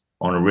 games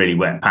on a really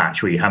wet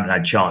patch where you haven't had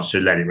a chance to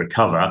let it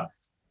recover,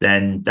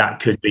 then that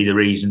could be the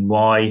reason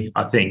why.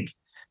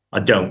 I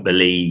don't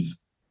believe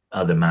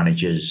other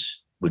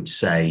managers would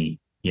say,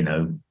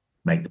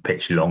 make the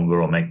pitch longer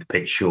or make the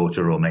pitch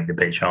shorter or make the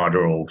pitch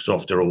harder or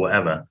softer or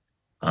whatever.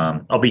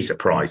 I'll be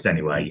surprised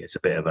anyway. It's a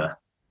bit of a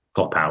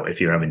cop out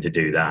if you're having to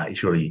do that.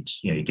 Surely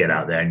you get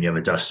out there and you have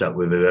a dust up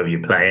with whoever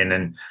you're playing,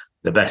 and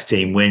the best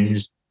team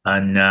wins.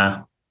 And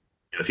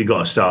if you've got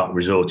to start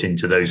resorting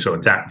to those sort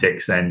of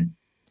tactics, then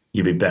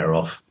you'd be better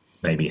off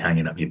maybe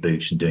hanging up your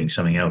boots and doing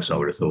something else, I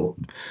would have thought.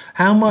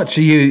 How much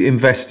are you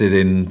invested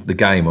in the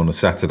game on a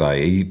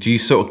Saturday? Do you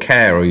sort of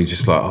care, or are you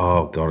just like,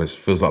 oh God, it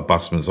feels like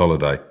busman's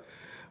holiday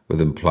with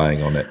them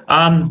playing on it?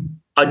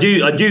 I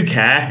do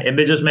care. It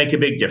does make a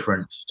big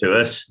difference to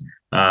us.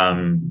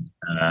 I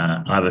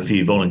have a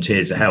few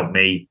volunteers that help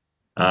me,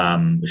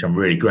 which I'm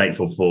really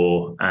grateful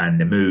for. And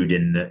the mood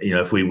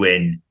if we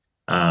win,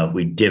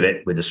 we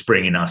divot with a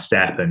spring in our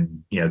step,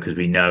 and because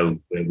we know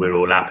we're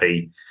all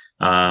happy.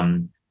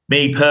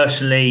 Me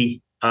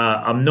personally,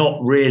 I'm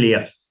not really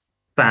a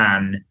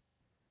fan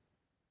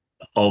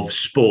of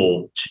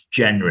sport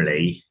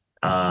generally.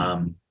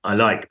 I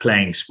like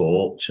playing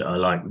sport. I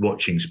like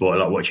watching sport.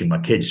 I like watching my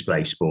kids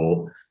play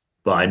sport.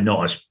 But I'm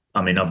not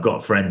I've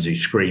got friends who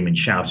scream and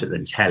shout at the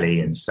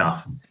telly and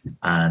stuff,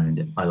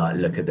 and I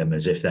look at them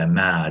as if they're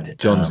mad.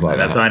 John's like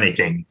that.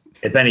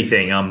 If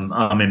anything,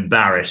 I'm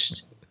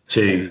embarrassed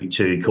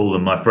to call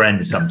them my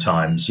friends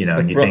sometimes,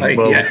 and you think,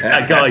 well,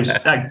 yeah.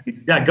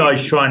 that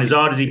guy's trying as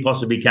hard as he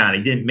possibly can.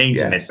 He didn't mean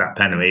to miss that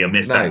penalty or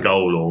miss that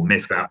goal or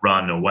miss that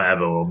run or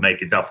whatever, or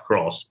make a duff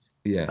cross.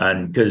 Yeah.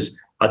 And because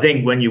I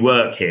think when you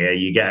work here,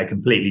 you get a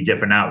completely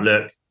different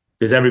outlook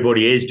because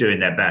everybody is doing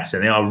their best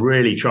and they are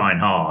really trying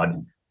hard,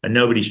 and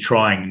nobody's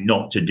trying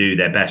not to do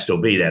their best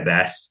or be their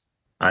best.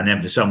 And then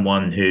for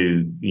someone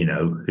who,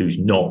 who's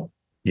not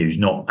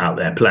out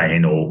there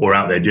playing or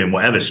out there doing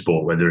whatever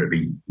sport, whether it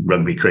be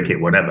rugby,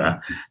 cricket, whatever,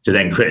 to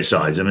then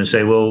criticize them and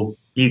say, well,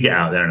 you get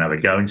out there and have a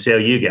go and see how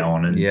you get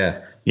on. And,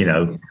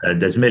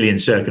 there's a million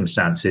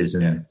circumstances.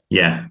 And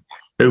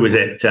who was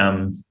it?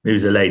 Who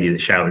was a lady that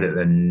shouted at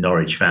the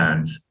Norwich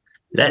fans?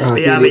 Let's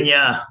be having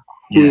ya.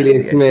 Delia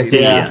Smith, So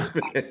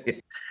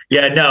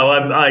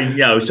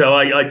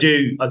I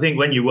do. I think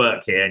when you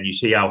work here and you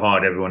see how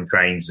hard everyone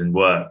trains and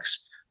works,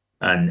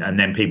 and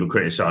then people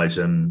criticise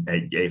them,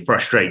 it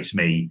frustrates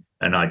me,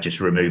 and I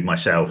just remove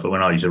myself.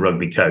 When I was a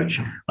rugby coach,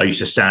 I used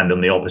to stand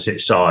on the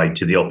opposite side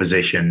to the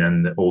opposition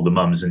and all the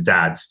mums and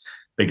dads,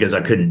 because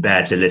I couldn't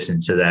bear to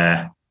listen to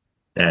their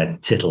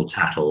tittle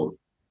tattle,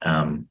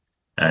 and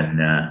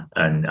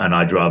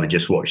I'd rather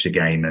just watch the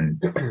game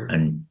and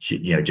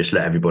just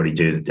let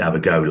everybody have a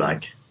go.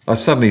 Like, I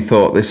suddenly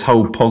thought this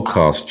whole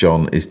podcast,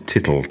 John, is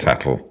tittle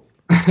tattle.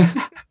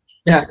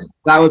 Yeah,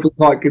 that would be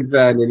quite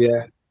concerning.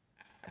 Yeah.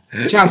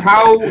 Chaz,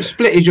 how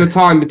split is your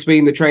time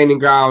between the training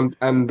ground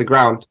and the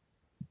ground?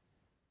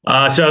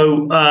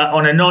 So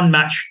on a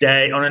non-match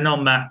day, on a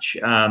non-match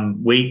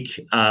week,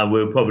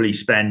 we'll probably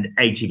spend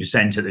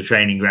 80% at the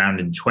training ground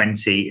and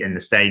 20 in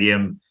the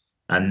stadium.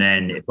 And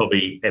then it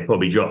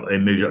moves up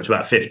to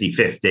about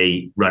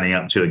 50-50 running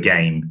up to a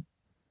game,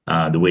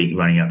 the week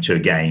running up to a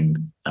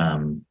game.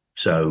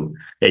 So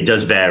it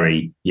does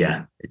vary.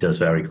 Yeah, it does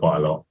vary quite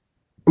a lot.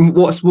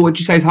 What would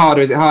you say is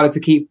harder? Is it harder to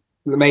keep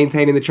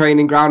maintaining the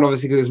training ground,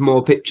 obviously, because there's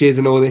more pitches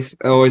and all this,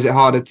 or is it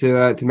harder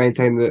to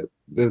maintain the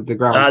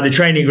ground? The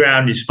training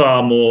ground is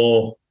far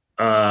more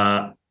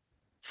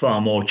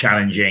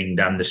challenging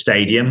than the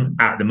stadium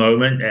at the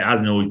moment. It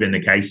hasn't always been the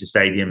case. The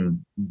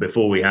stadium,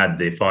 before we had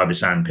the fibre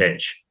sand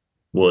pitch,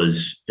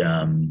 was,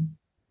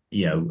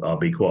 I'll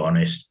be quite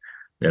honest,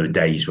 there were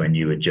days when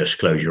you would just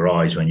close your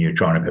eyes when you were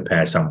trying to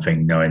prepare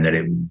something, knowing that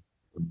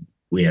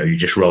you're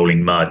just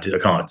rolling mud.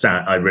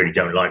 I really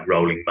don't like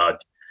rolling mud.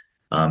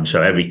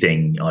 So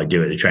everything I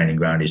do at the training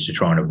ground is to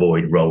try and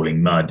avoid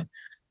rolling mud.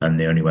 And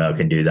the only way I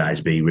can do that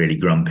is be really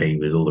grumpy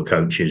with all the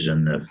coaches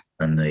and the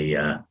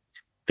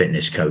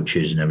fitness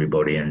coaches and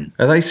everybody. And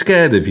are they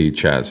scared of you,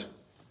 Chaz?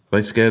 Are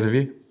they scared of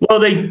you? Well,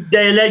 they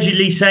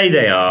allegedly say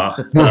they are.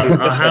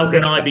 How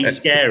can I be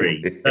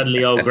scary?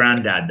 Suddenly, old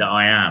granddad that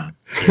I am.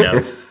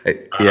 Yeah.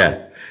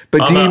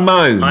 But do you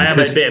moan? I am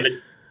a bit of a...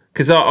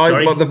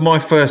 Because my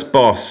first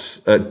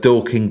boss at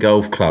Dorking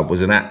Golf Club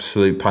was an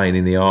absolute pain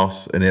in the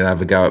arse, and he'd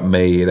have a go at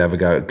me, he'd have a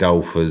go at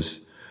golfers.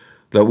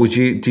 Like,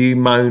 do you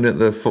moan at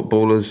the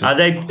footballers?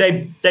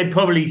 They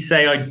probably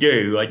say I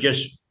do. I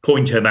just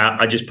point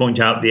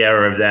out the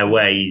error of their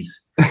ways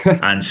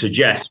and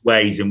suggest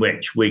ways in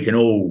which we can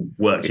all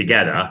work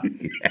together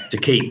to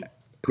keep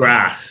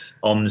grass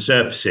on the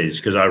surfaces,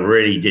 because I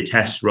really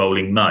detest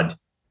rolling mud.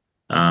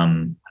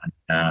 And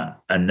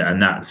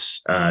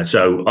that's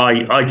so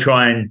I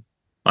try and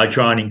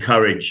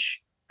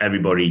encourage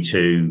everybody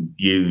to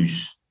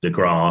use the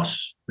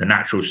grass, the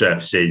natural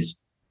surfaces,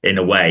 in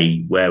a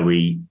way where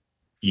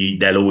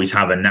they'll always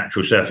have a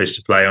natural surface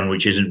to play on,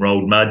 which isn't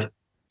rolled mud.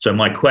 So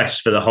my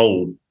quest for the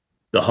whole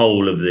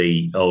of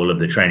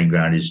the training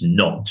ground is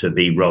not to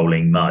be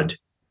rolling mud,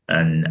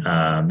 and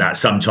that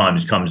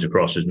sometimes comes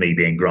across as me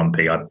being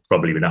grumpy. I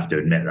probably would have to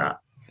admit that.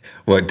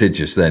 Well, it did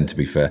just then, to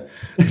be fair.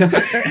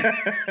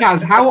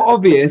 Guys, how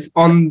obvious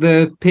on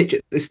the pitch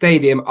at the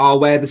stadium are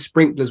where the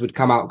sprinklers would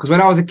come out? Because when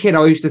I was a kid,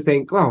 I used to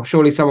think, well,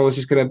 surely someone was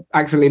just going to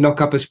accidentally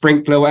knock up a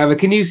sprinkler or whatever.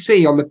 Can you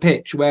see on the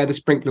pitch where the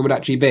sprinkler would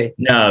actually be?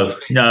 No.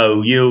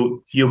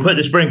 You'll put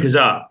the sprinklers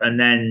up and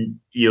then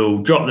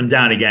you'll drop them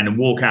down again and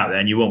walk out there,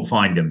 and you won't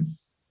find them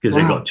because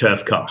they've got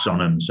turf cups on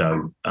them.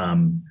 So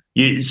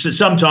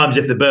sometimes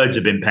if the birds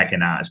have been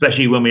pecking out,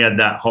 especially when we had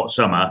that hot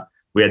summer,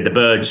 we had the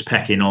birds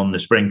pecking on the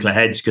sprinkler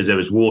heads because there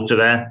was water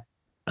there,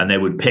 and they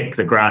would pick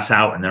the grass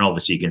out, and then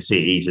obviously you can see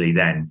it easily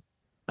then.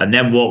 And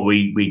then what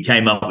we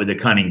came up with a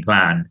cunning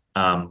plan.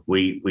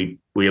 We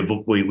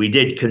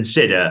did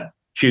consider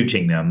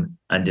shooting them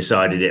and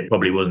decided it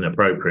probably wasn't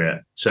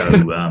appropriate. So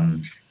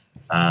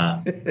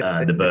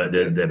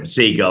the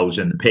seagulls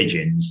and the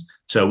pigeons.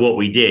 So what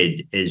we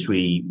did is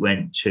we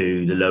went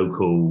to the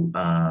local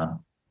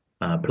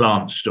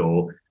plant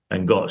store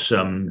and got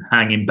some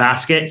hanging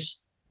baskets.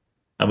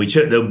 And we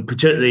took the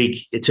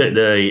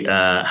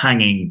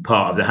hanging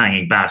part of the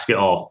hanging basket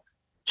off,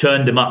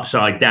 turned them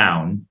upside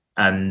down,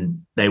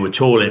 and they were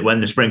tall.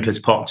 When the sprinklers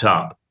popped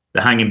up,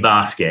 the hanging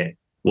basket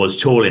was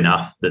tall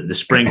enough that the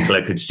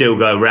sprinkler could still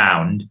go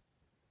round.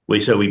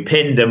 So we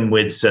pinned them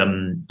with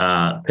some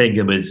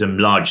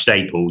large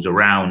staples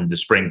around the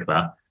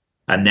sprinkler,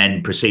 and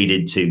then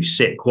proceeded to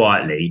sit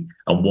quietly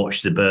and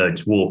watch the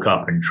birds walk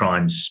up and try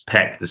and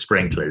peck the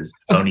sprinklers,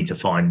 only to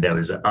find there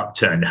was an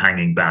upturned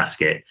hanging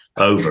basket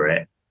over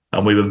it.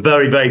 And we were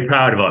very, very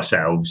proud of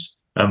ourselves,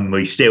 and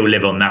we still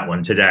live on that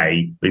one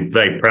today. We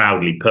very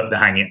proudly put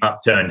the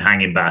upturned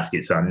hanging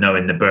baskets on,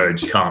 knowing the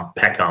birds can't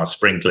peck our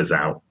sprinklers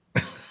out.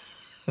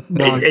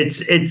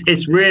 Nice.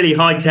 It's really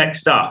high tech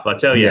stuff, I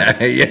tell you.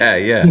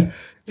 Yeah.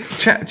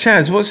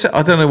 Chaz,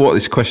 I don't know what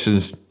this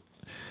question's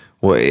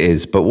what it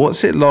is, but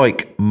what's it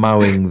like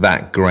mowing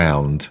that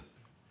ground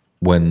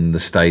when the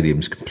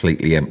stadium's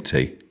completely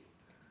empty?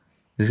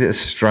 Is it a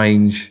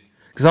strange?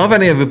 Because I've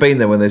only ever been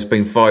there when there's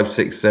been 5,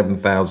 6,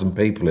 7,000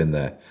 people in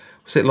there.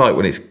 What's it like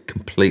when it's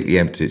completely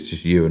empty? It's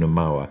just you and a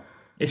mower.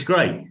 It's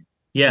great.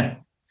 Yeah,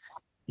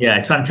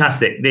 it's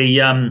fantastic.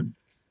 The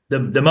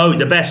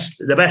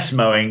best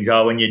mowings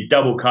are when you're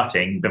double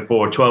cutting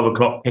before a 12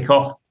 o'clock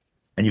kickoff,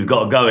 and you've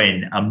got to go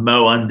in and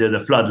mow under the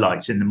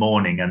floodlights in the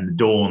morning and the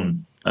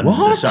dawn and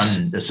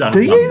the sun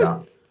comes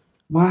up.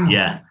 Wow.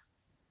 Yeah.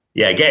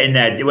 Get in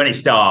there when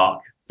it's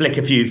dark. Flick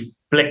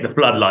the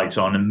floodlights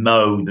on and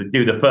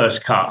do the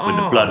first cut with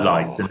the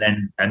floodlights, and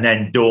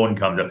then dawn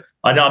comes up.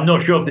 I'm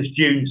not sure if the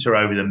students are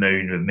over the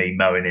moon with me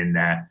mowing in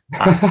there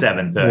at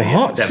 7:30.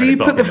 What? So you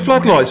put the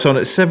floodlights on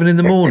at 7 in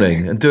the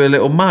morning and do a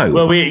little mow?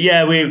 Well, if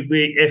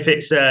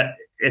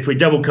we're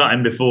double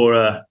cutting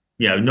before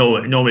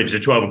normally if it's a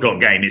 12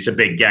 o'clock game, it's a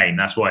big game.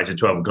 That's why it's a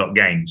 12 o'clock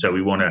game. So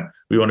we want to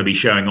be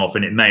showing off,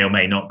 and it may or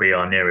may not be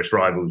our nearest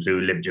rivals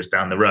who live just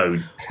down the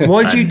road.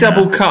 Why do you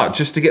double cut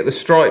just to get the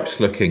stripes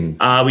looking?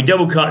 We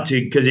double cut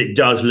because it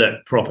does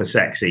look proper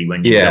sexy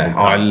when you double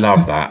cut. I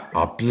love that.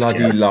 I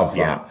bloody love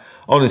that.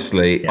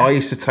 Honestly, I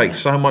used to take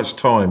so much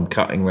time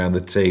cutting around the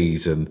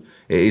tees, and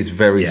it is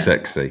very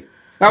sexy.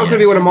 That was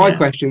going to be one of my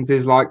questions,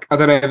 is like, I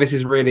don't know if this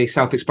is really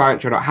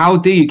self-explanatory or not. How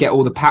do you get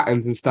all the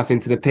patterns and stuff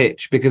into the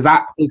pitch? Because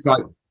that is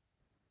like,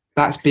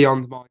 that's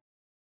beyond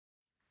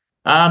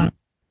my...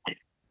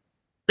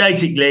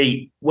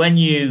 Basically, when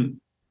you're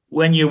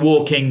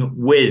walking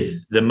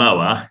with the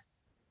mower,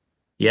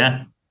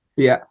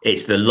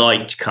 it's the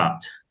light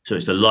cut. So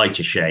it's the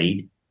lighter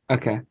shade.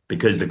 Okay.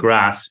 Because the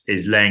grass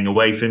is laying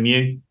away from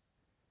you.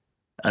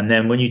 And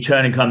then when you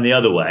turn and come the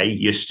other way,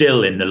 you're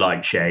still in the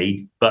light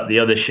shade, but the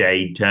other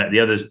shade,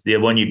 the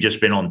one you've just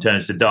been on,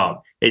 turns to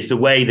dark. It's the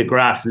way the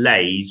grass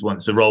lays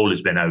once the roll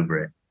has been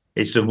over it.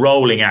 It's the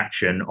rolling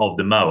action of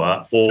the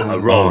mower or a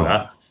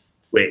roller,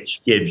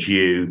 which gives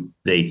you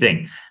the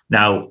thing.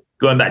 Now,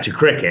 going back to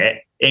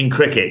cricket, in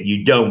cricket,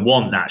 you don't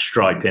want that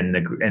stripe in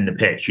the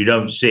pitch. You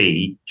don't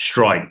see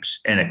stripes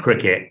in a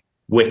cricket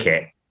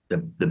wicket, the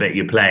bit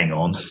you're playing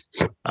on.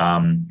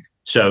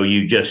 So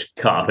you just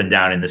cut up and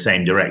down in the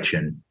same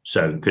direction.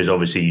 So because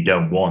obviously you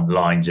don't want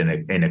lines in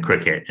a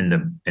cricket in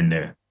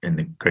the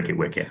cricket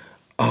wicket.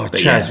 Oh,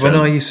 Chaz, when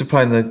I used to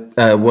play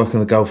work on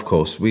the golf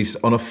course, we used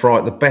on a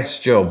Friday. The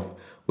best job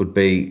would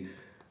be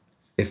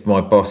if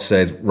my boss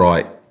said,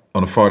 "Right,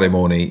 on a Friday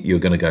morning, you're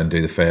going to go and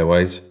do the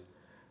fairways,"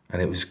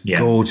 and it was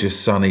gorgeous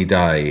sunny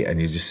day,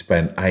 and you just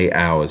spent 8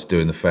 hours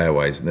doing the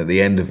fairways, and at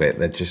the end of it,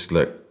 they just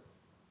look,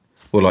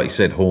 well, like you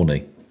said,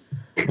 horny.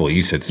 Well,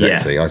 you said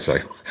sexy. I say,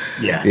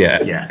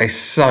 yeah. It's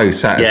so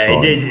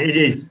satisfying. Yeah, it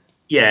is.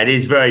 Yeah, it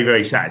is very,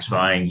 very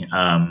satisfying.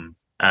 And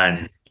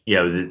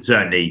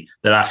certainly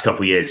the last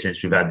couple of years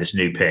since we've had this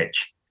new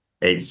pitch,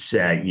 it's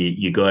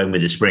you go in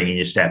with the spring in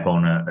your step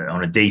on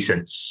a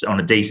decent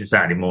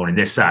Saturday morning.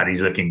 This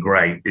Saturday's looking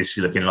great. This is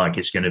looking like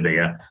it's going to be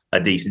a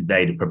decent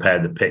day to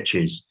prepare the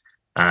pitches.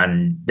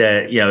 And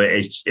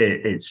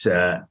it's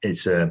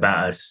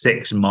about a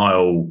 6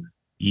 mile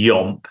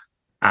yomp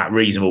at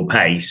reasonable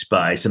pace,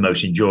 but it's the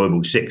most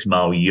enjoyable 6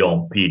 mile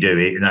yomp you do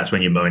it, and that's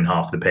when you're mowing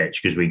half the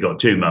pitch because we've got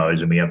 2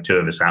 mowers and we have 2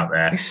 of us out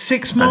there. It's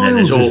 6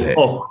 miles, is it?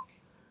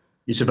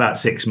 It's about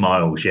 6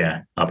 miles,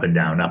 up and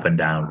down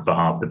for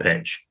half the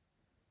pitch.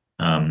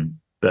 And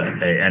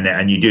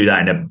you do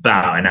that in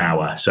about an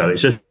hour, so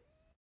it's just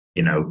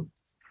and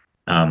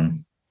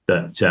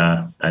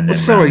then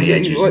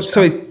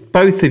sorry,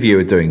 both of you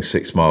are doing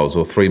 6 miles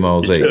or 3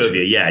 miles each? 2 of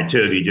you,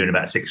 2 of you doing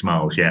about 6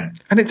 miles,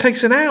 and it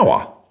takes an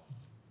hour.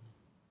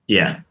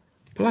 Yeah.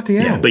 Bloody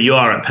hell. Yeah, but you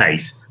are at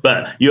pace.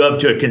 But you have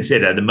to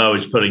consider the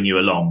mower's pulling you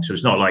along, so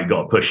it's not like you've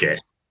got to push it.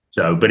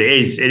 So, but it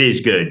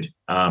is good.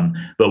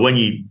 But when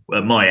you,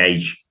 at my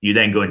age, you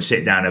then go and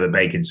sit down, have a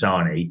bacon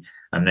sarnie,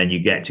 and then you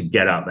get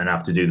up and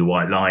have to do the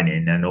white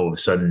lining, and all of a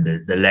sudden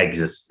the legs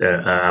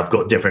I've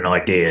got different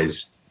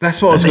ideas.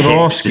 That's what I was going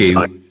to ask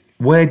you.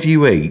 Where do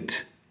you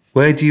eat?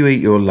 Where do you eat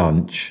your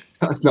lunch?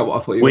 That's not what I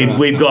thought you were.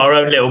 We've got our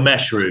own little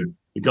mess room.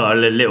 We've got a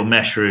little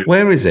mess room.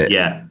 Where is it?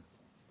 Yeah.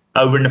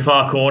 Over in the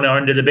far corner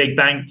under the big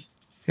bank.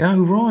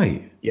 Oh,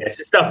 right. Yeah, it's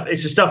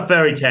the stuff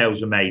fairy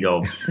tales are made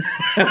of.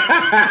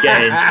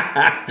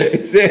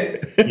 It's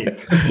it.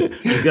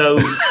 You go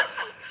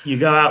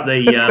out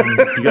you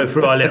go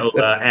through our little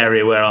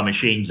area where our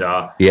machines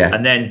are. Yeah.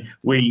 And then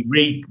we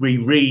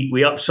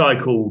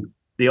upcycled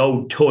the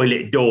old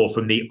toilet door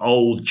from the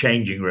old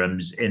changing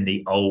rooms in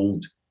the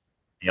old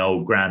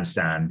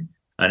grandstand.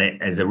 And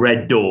it has a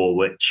red door,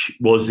 which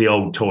was the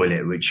old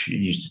toilet, which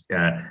used,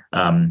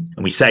 and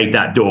we saved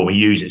that door. We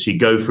use it. So you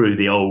go through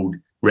the old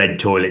red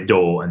toilet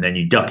door, and then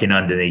you duck in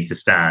underneath the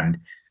stand.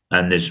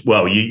 And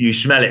you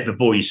smell it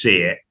before you see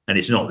it, and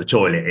it's not the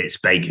toilet; it's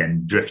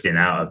bacon drifting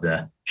out of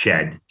the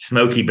shed,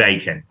 smoky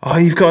bacon. Oh,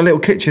 you've got a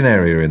little kitchen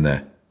area in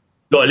there.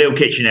 got a little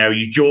kitchen area.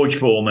 Use George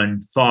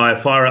Foreman.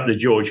 Fire up the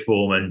George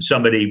Foreman.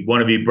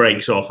 One of you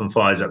breaks off and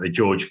fires up the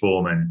George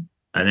Foreman,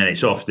 and then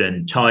it's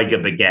often Tiger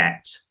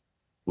baguette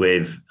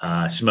with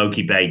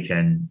smoky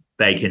bacon,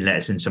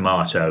 lettuce, and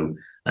tomato,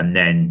 and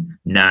then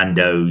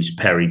Nando's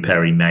peri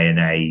peri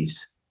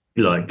mayonnaise,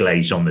 like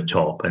glazed on the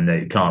top, and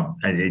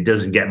it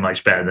doesn't get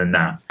much better than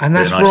that. And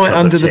that's nice right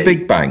under the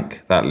big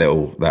bank. That's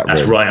room.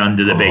 Right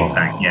under the big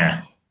bank.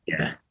 Yeah.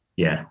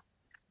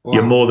 Wow.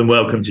 You're more than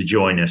welcome to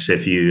join us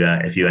if you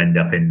end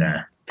up in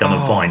there. Come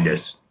and find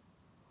us.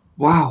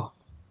 Wow.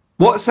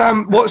 What's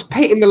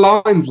painting the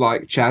lines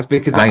like, Chaz?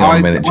 Because hang on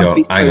a minute,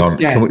 John. Hang on.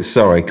 Can we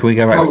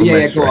go back to the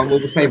mystery? Go on.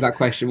 We'll save that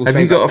question. Have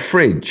you got a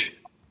fridge?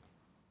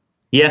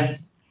 Yeah.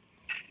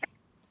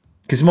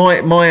 Because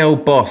my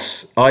old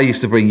boss, I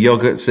used to bring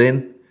yogurts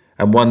in,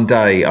 and one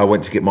day I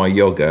went to get my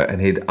yogurt, and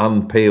he'd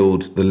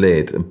unpeeled the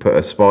lid and put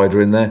a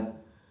spider in there.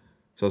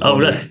 So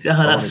that's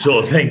the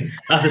sort of thing.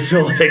 That's the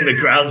sort of thing the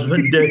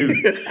groundsmen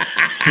do.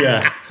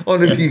 Yeah. I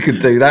wonder if you could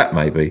do that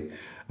maybe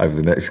over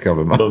the next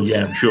couple of months. Oh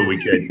yeah, I'm sure we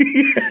could.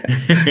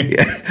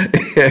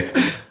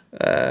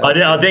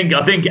 I think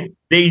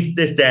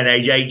this day and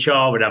age,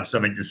 HR would have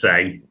something to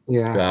say.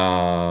 Yeah.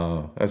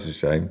 Oh, that's a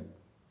shame.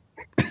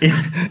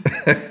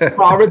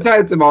 Well, I'll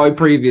return to my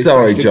previous.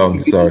 Sorry, question.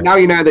 John. Sorry. Now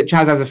you know that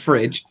Chaz has a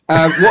fridge.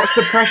 What's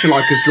the pressure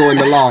like of drawing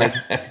the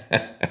lines?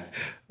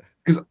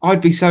 Because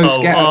I'd be so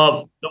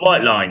scared. The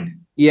white line.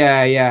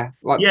 Yeah. Yeah.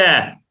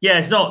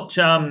 It's not.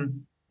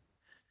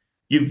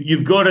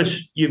 You've got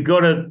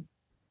to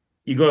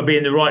be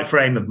in the right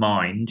frame of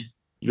mind.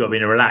 You've got to be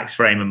in a relaxed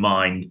frame of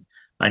mind,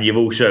 and you've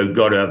also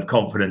got to have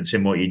confidence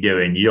in what you're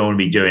doing. You don't want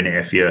to be doing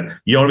it you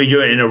don't want to be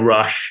doing it in a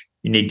rush.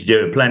 You need to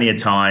do it plenty of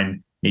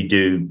time. You need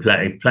to do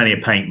plenty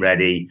of paint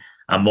ready,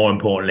 and more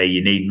importantly,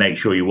 you need to make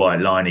sure your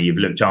white liner, you've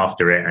looked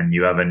after it, and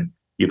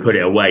you put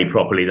it away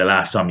properly the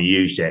last time you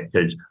used it,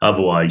 because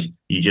otherwise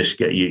you just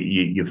get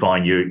you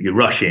find you're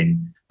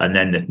rushing, and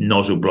then the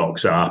nozzle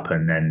blocks up,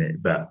 and then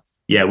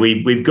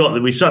we've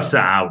sussed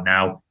that out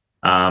now.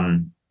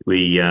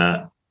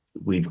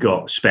 We've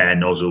got spare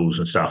nozzles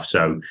and stuff,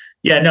 so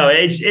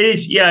it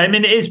is I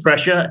mean, it is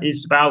pressure.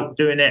 It's about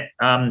doing it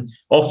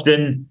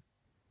often.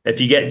 If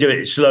you do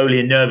it slowly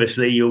and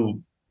nervously,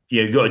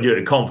 you've got to do it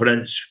with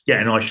confidence,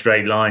 get a nice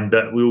straight line.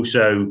 But we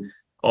also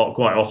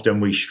quite often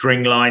we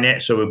string line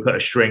it, so we'll put a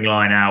string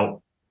line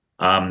out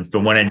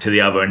from one end to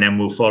the other, and then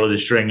we'll follow the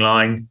string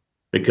line,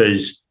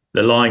 because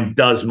the line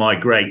does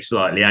migrate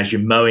slightly as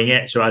you're mowing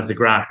it. So as the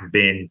grass is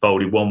being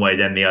folded one way,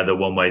 then the other,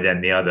 one way,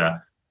 then the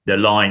other, the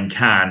line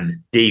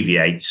can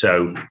deviate.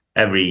 So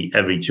every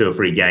 2 or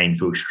 3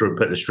 games, we'll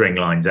put the string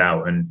lines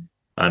out and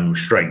we'll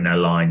straighten our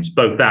lines,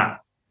 both that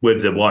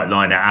with the white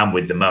liner and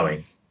with the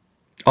mowing.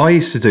 I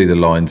used to do the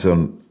lines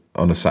on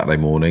a Saturday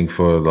morning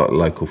for a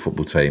local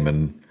football team,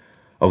 and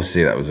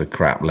obviously that was a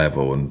crap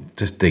level and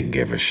just didn't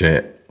give a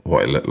shit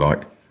what it looked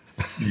like.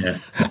 Yeah.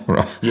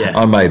 Right. Yeah.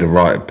 I made a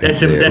right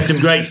opinion. There's some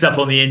great stuff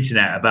on the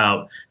internet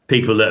about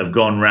people that have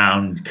gone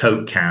round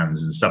Coke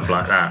cans and stuff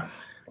like that.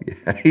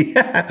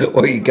 Yeah.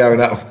 What are you going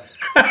up?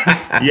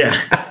 Yeah.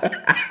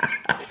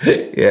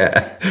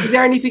 Yeah. Is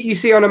there anything you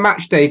see on a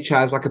match day,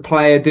 Chaz, like a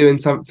player doing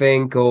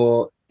something,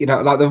 or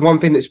like the one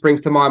thing that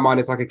springs to my mind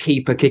is like a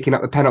keeper kicking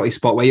up the penalty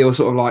spot, where you're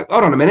sort of like,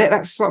 hold on a minute,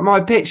 that's like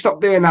my pitch,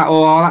 stop doing that,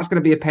 or that's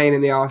going to be a pain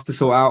in the arse to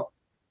sort out.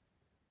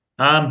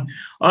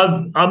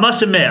 I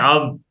must admit,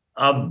 I've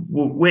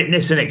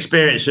witnessed and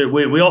experienced it.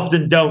 We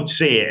often don't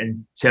see it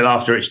until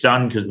after it's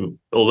done, because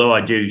although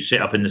I do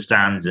sit up in the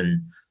stands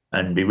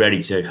and be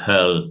ready to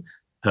hurl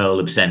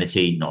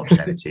obscenity, not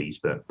obscenities,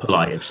 but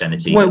polite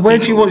obscenity. Where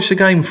do you watch the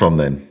game from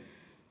then?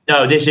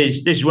 No, this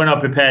is when I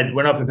prepared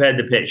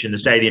the pitch and the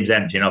stadium's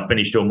empty and I've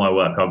finished all my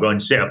work. I'll go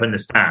and sit up in the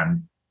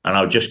stand and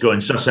I'll just go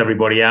and suss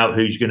everybody out,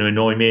 who's going to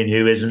annoy me and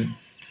who isn't.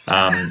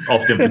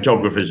 Often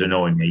photographers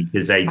annoy me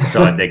because they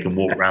decide they can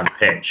walk around the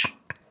pitch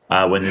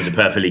when there's a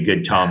perfectly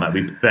good tarmac.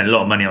 We spend a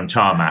lot of money on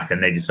tarmac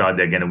and they decide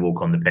they're going to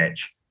walk on the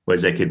pitch,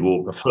 whereas they could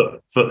walk a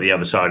foot the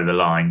other side of the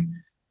line.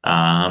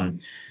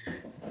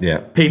 Yeah,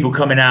 people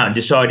coming out and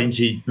deciding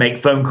to make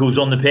phone calls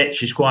on the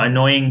pitch is quite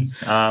annoying.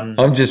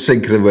 I'm just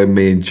thinking of when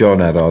me and John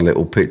had our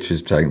little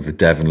pictures taken for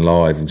Devon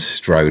Live and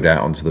strode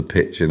out onto the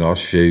pitch in our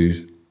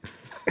shoes.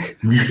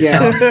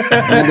 Yeah,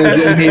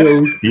 and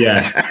heels.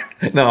 Yeah.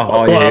 No,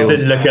 high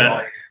heels.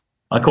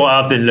 I quite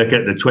often look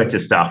at the Twitter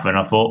stuff and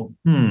I thought,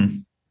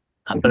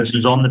 that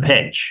person's on the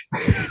pitch.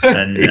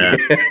 And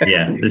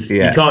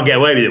you can't get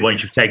away with it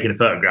once you've taken a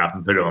photograph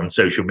and put it on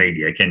social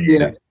media, can you?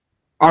 Yeah.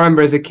 I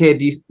remember as a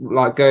kid,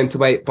 like going to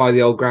wait by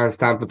the old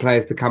grandstand for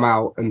players to come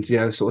out and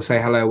sort of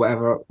say hello,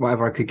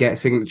 whatever I could get,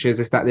 signatures,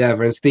 this, that, the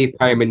other. And Steve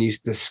Perryman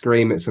used to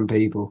scream at some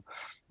people,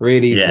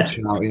 really used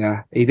to shout.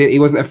 Yeah, he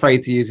wasn't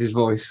afraid to use his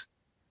voice.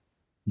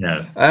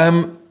 No.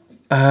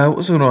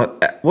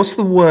 What's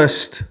the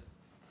worst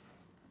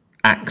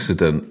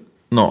accident?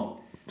 Not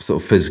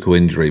sort of physical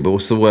injury, but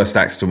what's the worst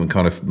accident with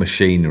kind of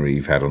machinery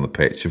you've had on the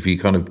pitch? Have you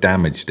kind of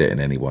damaged it in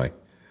any way?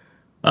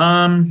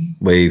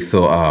 Where you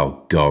thought,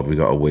 oh God, we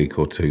got a week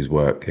or two's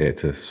work here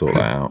to sort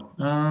that out.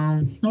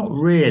 Not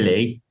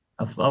really.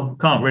 I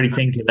can't really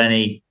think of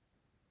any.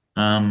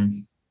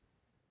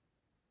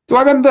 Do I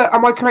remember?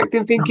 Am I correct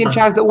in thinking,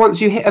 Chaz, that once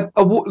you hit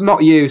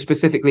not you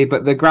specifically,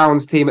 but the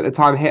grounds team at the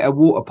time hit a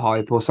water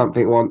pipe or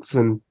something once,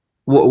 and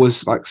water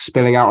was like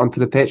spilling out onto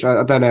the pitch?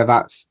 I don't know if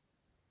that's.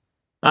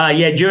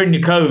 Yeah, during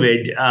the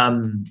COVID,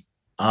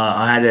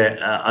 I had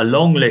a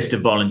long list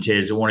of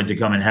volunteers that wanted to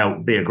come and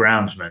help be a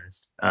groundsman,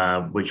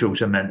 which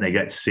also meant they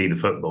get to see the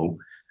football,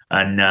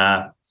 and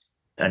I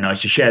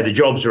used to share the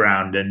jobs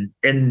around. And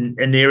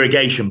in the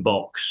irrigation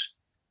box,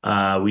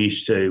 we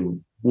used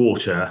to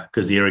water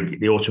because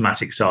the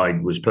automatic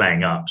side was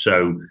playing up,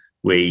 so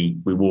we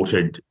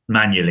watered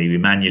manually. We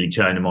manually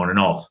turned them on and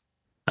off,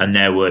 and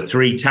there were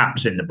 3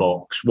 taps in the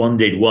box. One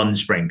did one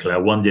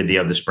sprinkler, one did the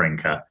other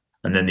sprinkler,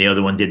 and then the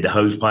other one did the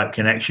hose pipe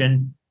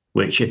connection.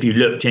 Which, if you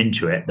looked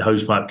into it, the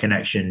hose pipe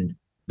connection,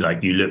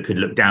 like could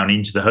look down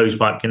into the hose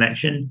pipe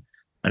connection,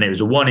 and it was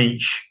a 1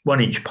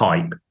 inch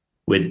pipe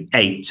with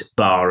 8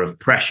 bar of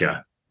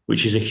pressure,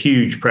 which is a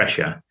huge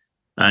pressure.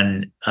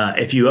 And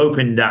if you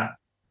opened that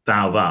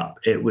valve up,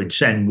 it would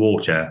send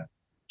water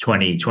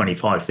 20,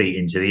 25 feet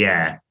into the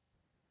air.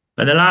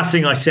 And the last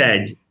thing I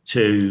said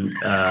to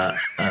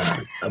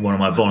one of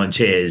my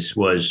volunteers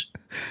was,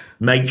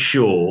 make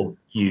sure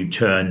you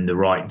turn the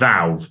right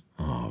valve.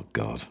 Oh,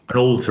 God. And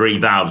all 3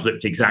 valves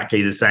looked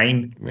exactly the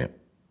same. Yep.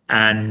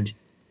 And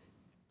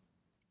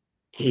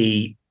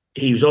he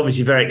was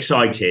obviously very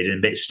excited and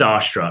a bit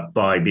starstruck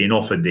by being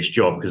offered this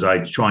job, because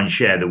I try and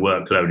share the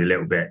workload a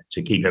little bit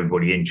to keep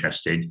everybody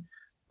interested.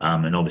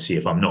 And obviously,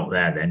 if I'm not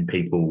there, then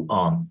people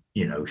aren't,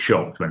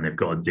 shocked when they've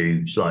got to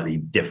do slightly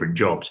different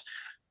jobs.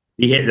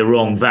 He hit the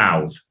wrong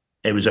valve.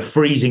 It was a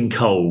freezing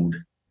cold,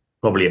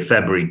 probably a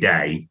February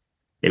day.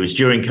 It was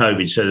during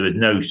COVID, so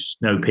there was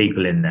no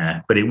people in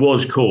there, but it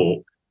was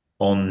caught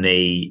on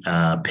the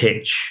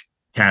pitch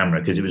camera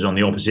because it was on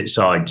the opposite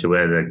side to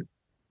where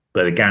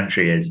the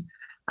gantry is.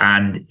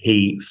 And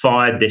he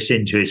fired this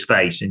into his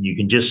face, and you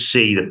can just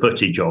see the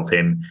footage of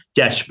him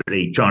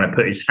desperately trying to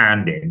put his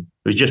hand in.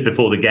 It was just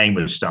before the game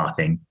was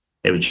starting.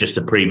 It was just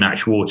a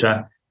pre-match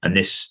water, and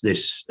this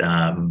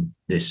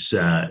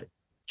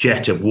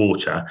jet of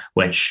water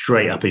went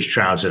straight up his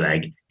trouser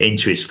leg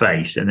into his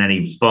face, and then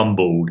he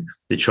fumbled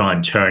to try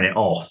and turn it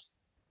off.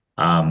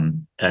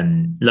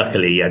 And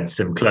luckily he had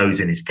some clothes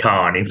in his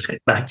car, and he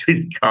went back to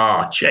his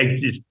car,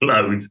 changed his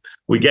clothes.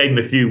 We gave him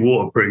a few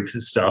waterproofs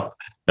and stuff,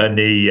 and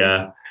he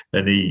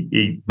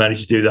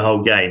managed to do the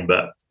whole game.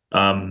 But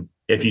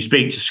if you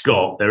speak to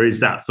Scott, there is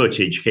that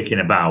footage kicking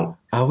about.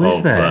 Oh,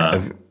 is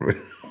there?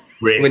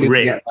 Rick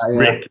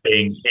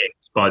being hit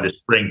by the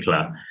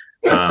sprinkler.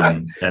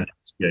 And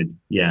that's good.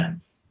 Yeah.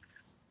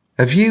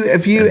 Have you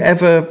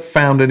ever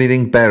found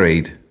anything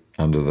buried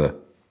under the?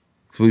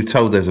 Because we were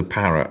told there's a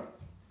parrot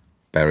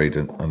buried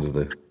under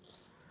the.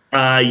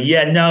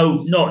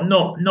 No,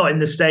 not in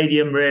the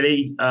stadium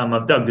really.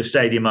 I've dug the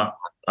stadium up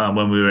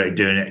when we were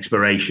doing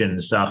exploration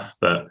and stuff,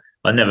 but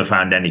I never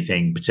found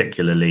anything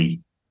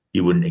particularly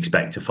you wouldn't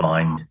expect to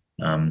find.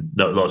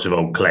 Lots of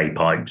old clay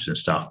pipes and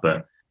stuff,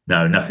 but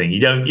no, nothing. You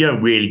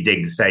don't really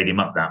dig the stadium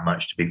up that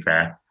much, to be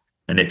fair.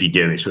 And if you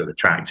do, it's with a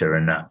tractor,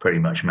 and that pretty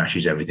much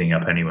mashes everything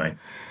up anyway.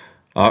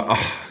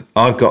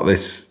 I've got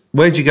this.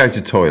 Where'd you go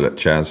to toilet,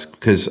 Chaz?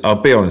 Because I'll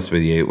be honest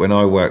with you, when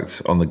I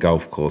worked on the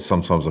golf course,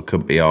 sometimes I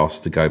couldn't be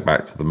asked to go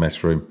back to the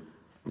mess room.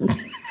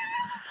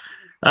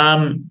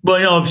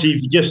 Obviously,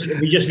 if you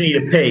just need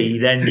a pee,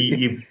 then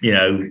you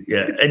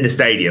in the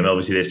stadium,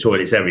 obviously there's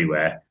toilets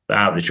everywhere. But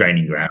out of the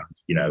training ground,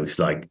 it's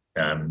like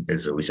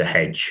there's always a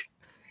hedge.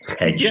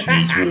 Hedge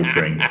needs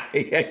watering. Yeah,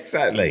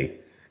 exactly.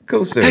 Of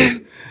course there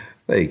is.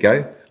 There you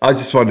go. I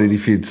just wondered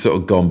if you'd sort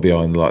of gone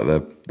behind like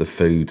the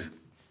food,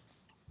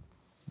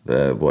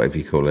 the whatever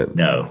you call it.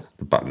 No.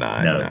 But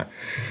no.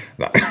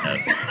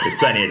 There's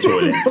plenty of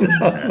toilets.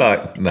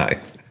 No.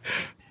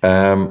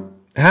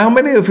 How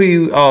many of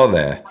you are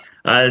there?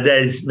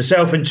 There's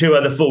myself and 2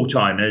 other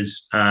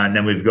full-timers, and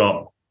then we've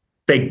got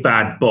Big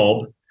Bad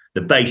Bob,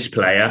 the bass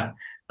player.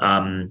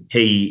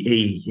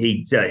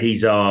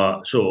 He's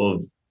our sort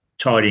of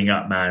tidying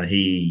up man.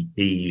 He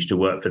used to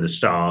work for the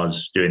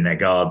Stars doing their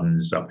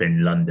gardens up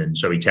in London,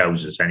 so he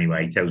tells us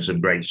anyway. He tells some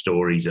great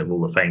stories of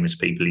all the famous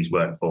people he's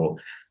worked for.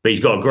 But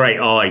he's got a great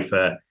eye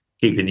for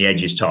keeping the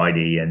edges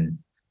tidy, and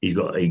he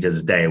does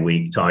a day a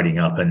week tidying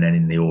up, and then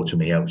in the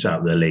autumn he helps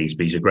out with the leaves.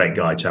 But he's a great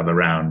guy to have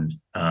around.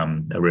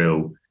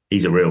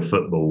 He's a real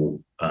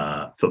football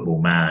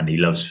man. He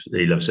loves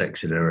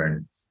Exeter,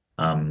 and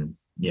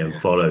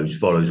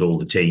follows all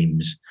the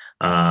teams.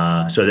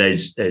 So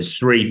there's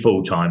 3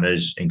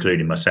 full-timers,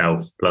 including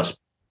myself, plus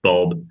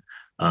Bob.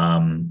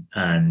 And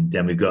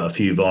then we've got a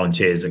few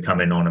volunteers that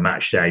come in on a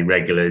match day,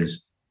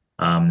 regulars.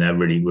 We're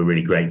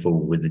really grateful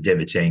with the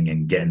divoting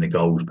and getting the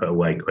goals put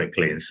away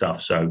quickly and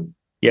stuff. So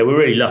yeah, we're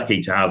really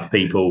lucky to have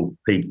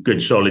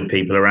good, solid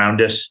people around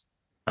us.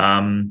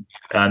 And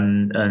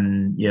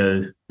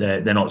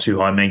they're not too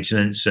high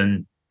maintenance,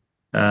 and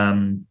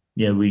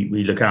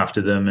we look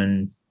after them,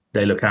 and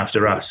they look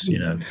after us.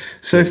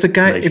 So if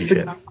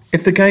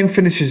the game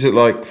finishes at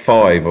like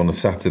 5 on a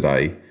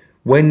Saturday,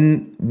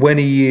 When are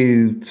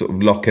you sort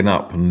of locking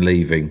up and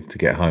leaving to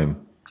get home?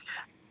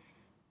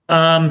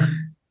 I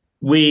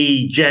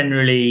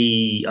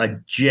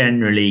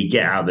generally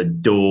get out the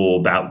door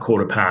about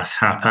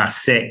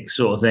 6:15,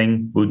 sort of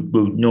thing.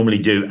 We'll normally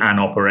do an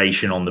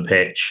operation on the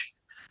pitch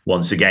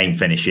once the game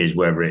finishes,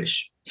 whether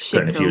it's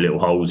putting a few little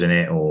holes in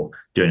it or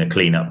doing a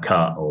clean-up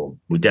cut, or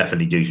we'll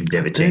definitely do some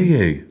divoting. Do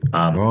you?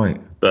 Right.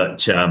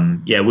 But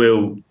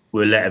we'll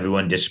let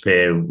everyone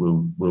disappear.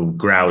 We'll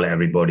growl at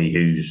everybody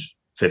who's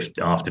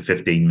after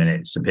 15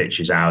 minutes, the pitch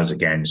is ours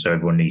again, so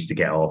everyone needs to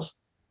get off.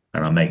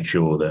 And I'll make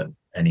sure that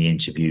any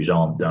interviews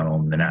aren't done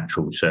on the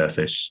natural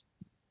surface.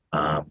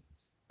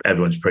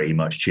 Everyone's pretty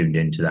much tuned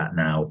into that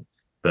now.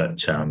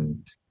 But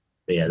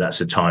yeah, that's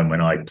the time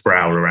when I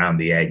prowl around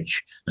the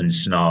edge and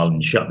snarl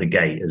and shut the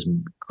gate as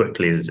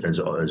quickly as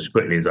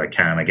quickly as I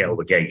can. I get all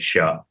the gates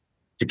shut,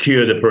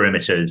 secure the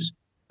perimeters,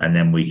 and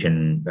then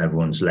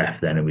everyone's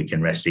left then, and we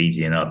can rest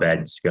easy in our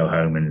beds, go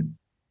home and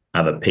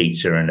have a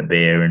pizza and a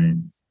beer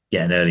and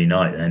get an early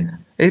night then.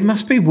 It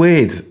must be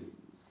weird.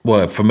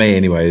 Well, for me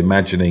anyway,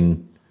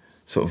 imagining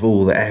sort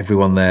of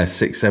everyone there,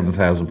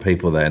 7,000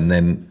 people there, and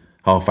then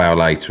half hour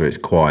later it's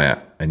quiet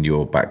and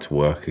you're back to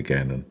work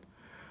again. And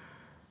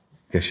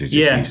I guess you're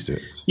just used to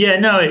it. Yeah,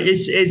 no, it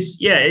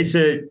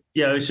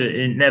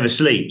never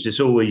sleeps. It's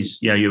always,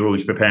 you're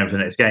always preparing for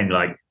the next game.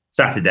 Like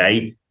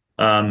Saturday,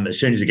 as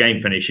soon as the game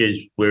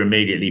finishes, we're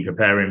immediately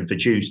preparing for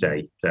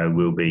Tuesday. So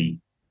we'll be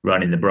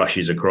running the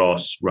brushes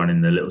across, running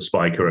the little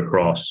spiker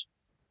across,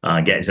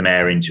 getting some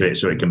air into it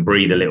so it can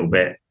breathe a little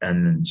bit.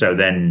 And so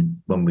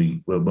then when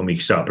we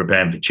start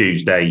preparing for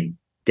Tuesday,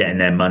 getting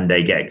there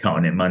Monday,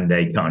 cutting it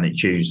Monday, cutting it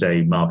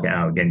Tuesday, mark it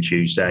out again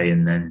Tuesday,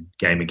 and then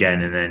game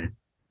again, and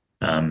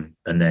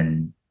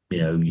then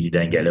you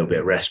then get a little bit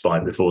of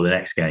respite before the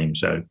next game.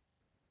 So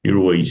you're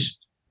always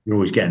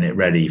getting it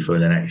ready for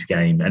the next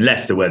game,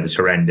 unless the weather's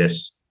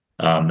horrendous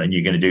and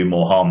you're going to do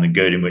more harm than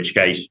good, in which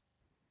case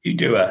you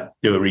do a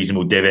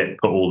reasonable divot,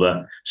 put all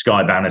the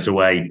sky banners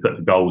away, put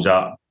the goals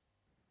up,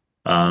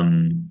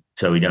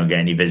 so we don't get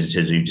any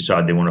visitors who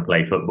decide they want to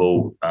play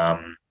football,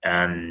 and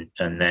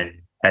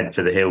then head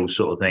for the hills,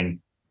 sort of thing.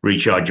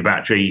 Recharge your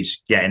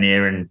batteries, get in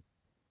here and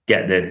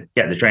get the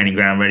training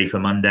ground ready for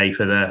Monday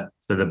for the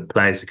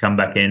players to come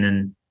back in,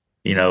 and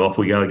off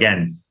we go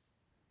again.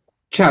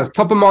 Chaz,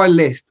 top of my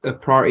list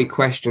of priority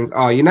questions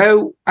are, at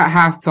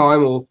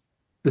halftime or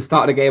the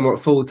start of the game or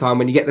at full time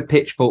when you get the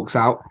pitchforks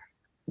out,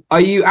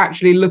 are you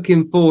actually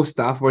looking for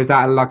stuff, or is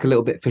that like a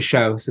little bit for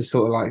show? So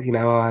sort of like,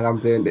 I'm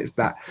doing this,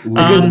 that.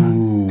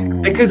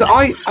 Because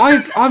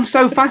I'm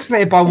so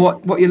fascinated by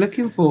what you're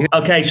looking for.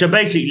 Okay, so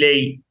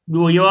basically,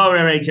 well, you are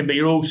aerating, but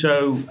you're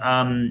also,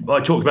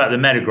 I talked about the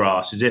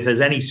metagrass, as if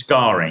there's any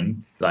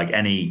scarring, like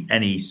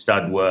any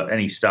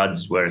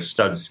studs where a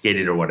stud's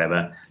skidded or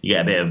whatever, you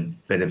get a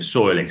bit of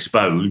soil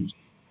exposed.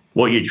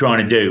 What you're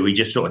trying to do, we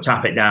just sort of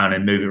tap it down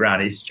and move it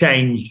around. It's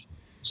changed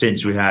in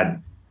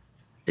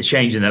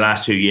the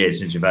last 2 years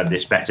since we've had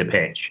this better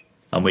pitch,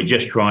 and we're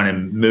just trying to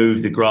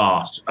move the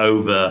grass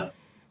over,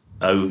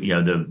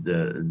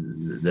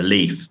 the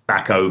leaf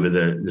back over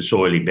the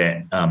soily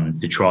bit,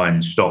 to try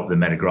and stop the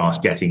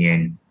metagrass getting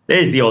in.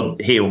 There's the odd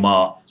heel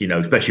mark,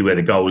 especially where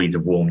the goalies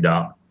have warmed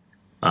up,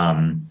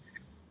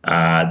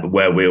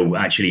 where we'll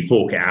actually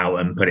fork it out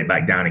and put it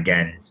back down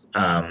again.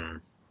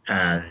 And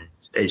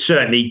it's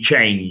certainly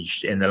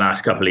changed in the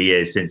last couple of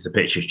years since the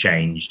pitch has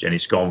changed, and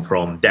it's gone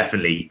from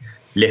definitely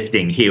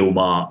lifting heel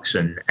marks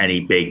and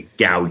any big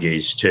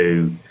gouges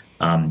to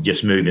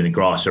just moving the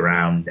grass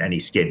around, any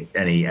skid,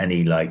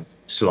 any like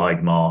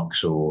slide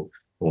marks, or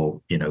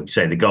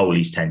say the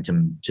goalies tend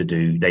to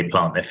do, they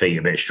plant their feet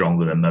a bit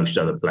stronger than most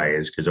other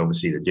players because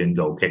obviously they're doing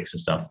goal kicks and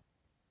stuff.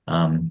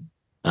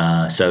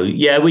 So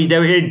yeah,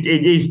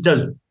 it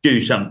does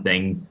do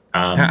something.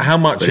 How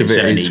much of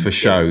it is for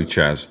show,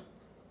 Chaz?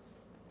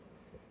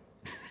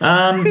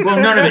 Well,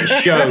 none of it's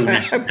show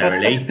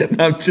necessarily.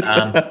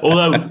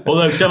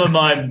 Although some of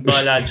my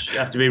lads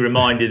have to be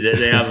reminded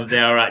that they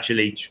are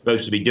actually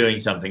supposed to be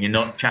doing something and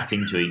not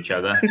chatting to each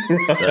other.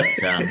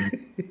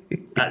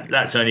 But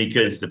that's only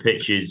because the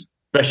pitch is,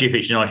 especially if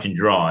it's nice and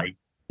dry,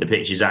 the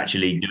pitch is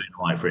actually doing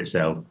right for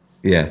itself.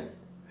 Yeah,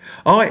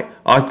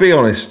 I'll be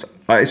honest.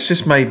 It's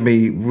just made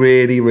me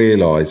really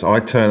realise I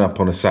turn up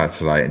on a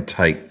Saturday and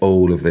take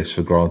all of this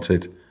for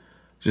granted.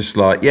 Just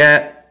like,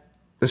 yeah,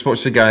 let's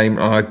watch the game,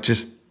 and I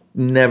just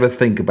never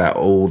think about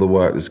all the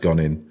work that's gone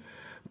in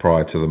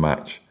prior to the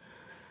match.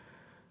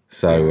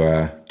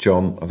 So,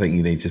 John, I think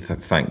you need to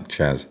thank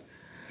Chaz.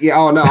 Yeah,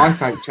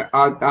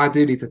 I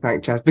do need to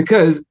thank Chaz,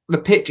 because the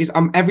pitch is,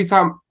 every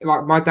time,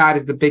 like, my dad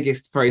is the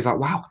biggest for, he's like,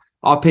 wow,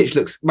 our pitch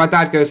looks, my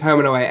dad goes home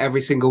and away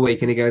every single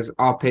week, and he goes,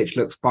 our pitch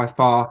looks by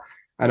far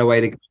and away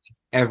to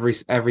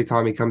every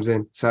time he comes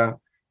in. So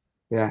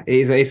yeah,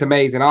 it's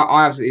amazing.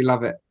 I absolutely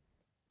love it.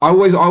 I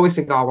always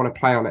think, I want to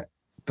play on it,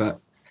 but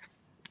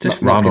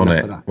just run on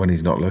it when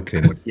he's not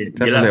looking.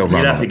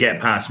 You'll have to get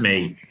past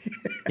me.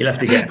 You'll have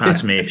to get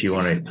past me if you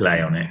want to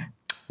play on it.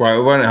 Right, I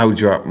won't hold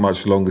you up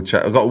much longer,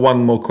 chat. I've got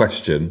one more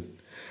question.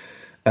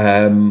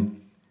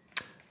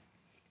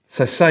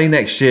 So say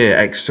next year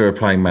Exeter are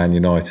playing Man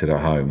United at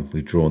home.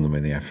 We've drawn them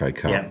in the FA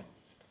Cup.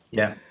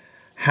 Yeah.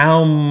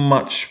 How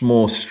much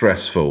more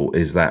stressful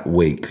is that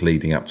week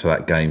leading up to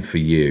that game for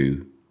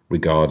you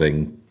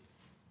regarding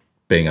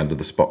being under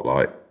the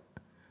spotlight?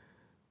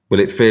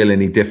 Will it feel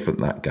any different,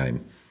 that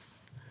game?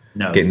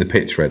 No. Getting the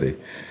pitch ready?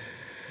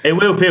 It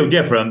will feel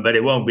different, but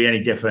it won't be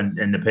any different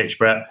in the pitch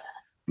prep.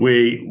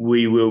 We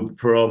will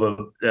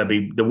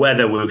probably the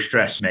weather will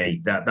stress me.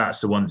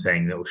 That's the one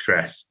thing that will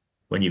stress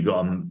when you've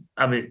got.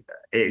 I mean,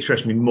 it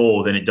stresses me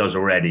more than it does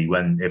already.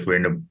 If we're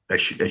in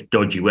a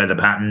dodgy weather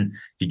pattern,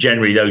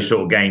 generally those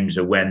sort of games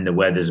are when the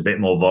weather's a bit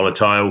more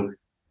volatile.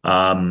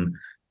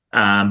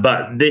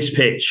 But this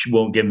pitch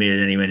won't give me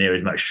anywhere near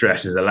as much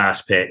stress as the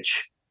last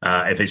pitch.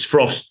 If it's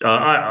frost,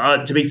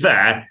 to be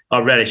fair, I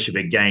relish the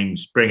big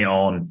games. Bring it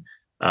on.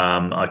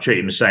 I treat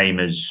them the same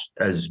as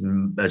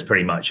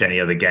pretty much any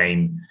other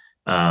game,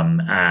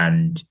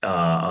 and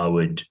I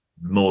would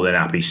more than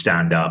happy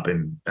stand up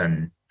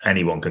and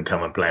anyone can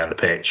come and play on the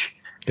pitch.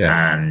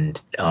 Yeah.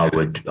 And I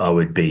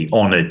would be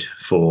honoured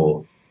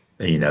for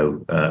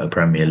a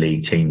Premier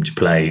League team to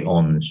play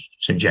on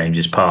St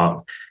James's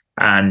Park,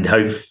 and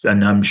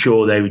I'm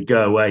sure they would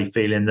go away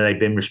feeling that they've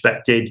been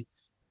respected.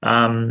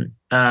 And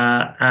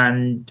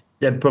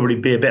they'd probably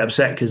be a bit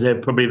upset because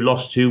they'd probably have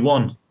lost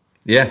 2-1.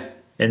 Yeah.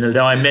 In the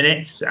dying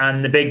minutes,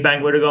 and the big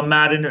bank would have gone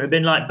mad, and it would have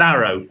been like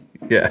Barrow.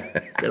 Yeah.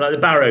 Like the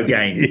Barrow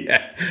game.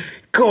 Yeah.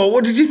 God,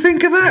 what did you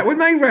think of that when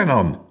they ran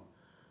on?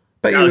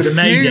 But that was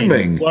amazing.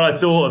 Fuming. What I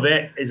thought of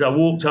it is I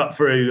walked up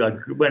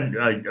through,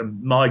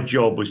 my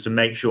job was to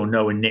make sure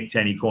no one nicked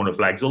any corner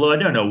flags, although I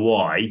don't know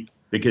why,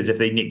 because if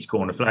they nicked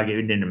corner flag,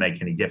 it didn't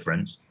make any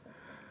difference.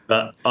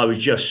 But I was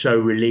just so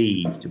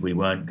relieved we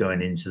weren't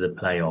going into the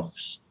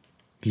playoffs.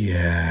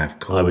 Yeah, of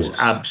course. I was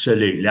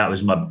that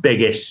was my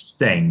biggest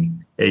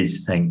thing,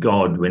 is thank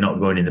God we're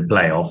not going in the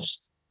playoffs.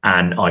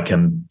 And I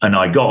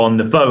got on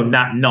the phone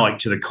that night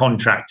to the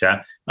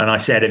contractor and I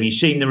said, have you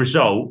seen the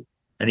result?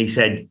 And he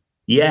said,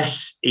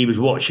 yes, he was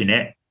watching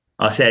it.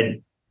 I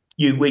said,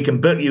 we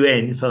can book you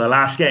in for the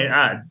last game,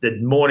 the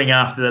morning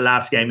after the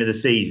last game of the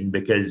season,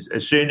 because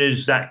as soon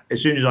as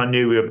I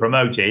knew we were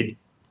promoted,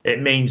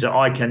 it means that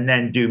I can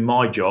then do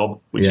my job,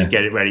 which is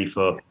get it ready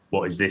for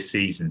what is this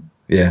season.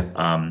 Yeah.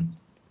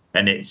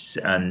 And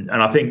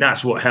I think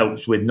that's what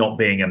helps with not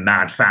being a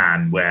mad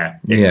fan, where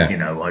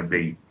I'd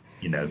be,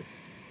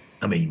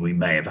 I mean, we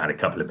may have had a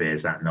couple of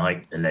beers that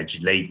night,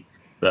 allegedly,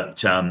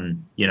 but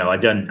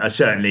I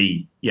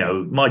certainly,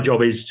 my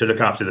job is to look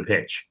after the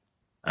pitch,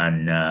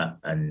 and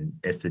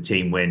if the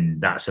team win,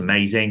 that's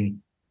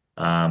amazing.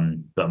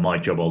 But my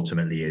job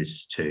ultimately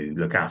is to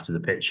look after the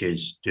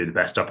pitches, do the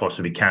best I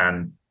possibly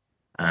can.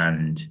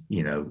 And,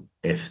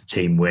 if the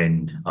team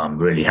win, I'm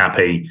really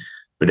happy.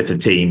 But if the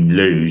team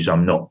lose,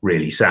 I'm not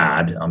really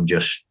sad. I'm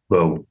just,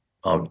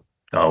 I'll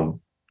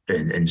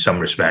in some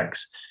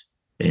respects,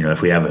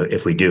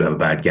 if we do have a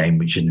bad game,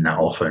 which isn't that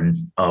often,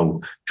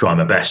 I'll try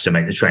my best to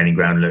make the training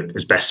ground look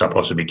as best I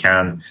possibly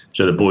can.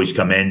 So the boys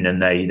come in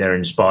and they're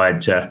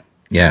inspired to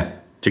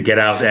get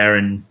out there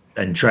and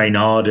train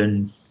hard,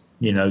 and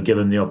give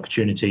them the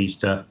opportunities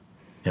to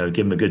give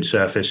them a good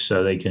surface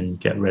so they can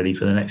get ready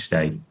for the next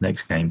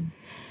game.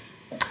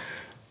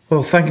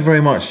 Well, thank you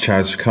very much,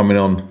 Chaz, for coming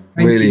on.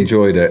 Really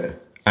enjoyed it.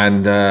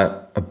 And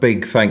a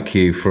big thank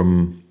you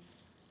from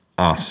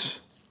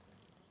us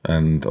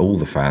and all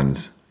the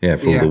fans,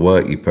 for all the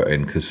work you put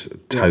in, because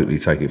totally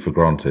take it for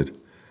granted.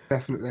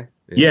 Definitely.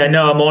 Yeah,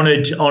 no, I'm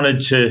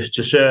honoured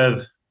to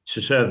serve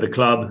the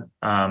club,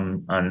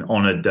 and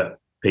honoured that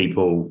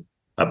people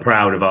are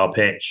proud of our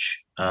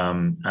pitch,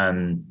 and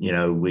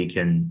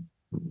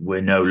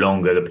we're no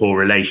longer the poor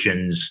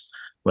relations.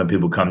 When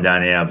people come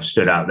down here, I've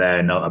stood out there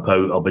and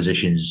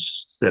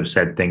oppositions have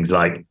said things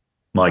like,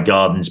 my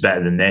garden's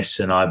better than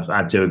this, and I've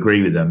had to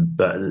agree with them.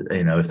 But,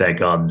 if their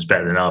garden's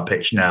better than our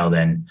pitch now,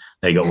 then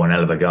they got one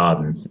hell of a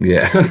garden.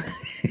 Yeah.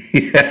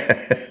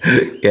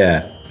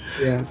 Yeah.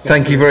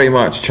 Thank you very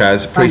much,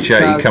 Chaz.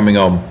 Appreciate you coming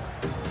on.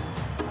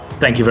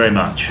 Thank you very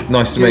much.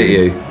 Nice to meet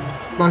you.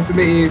 Nice to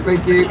meet you.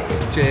 Thank you.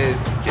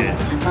 Cheers.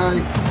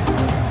 Bye.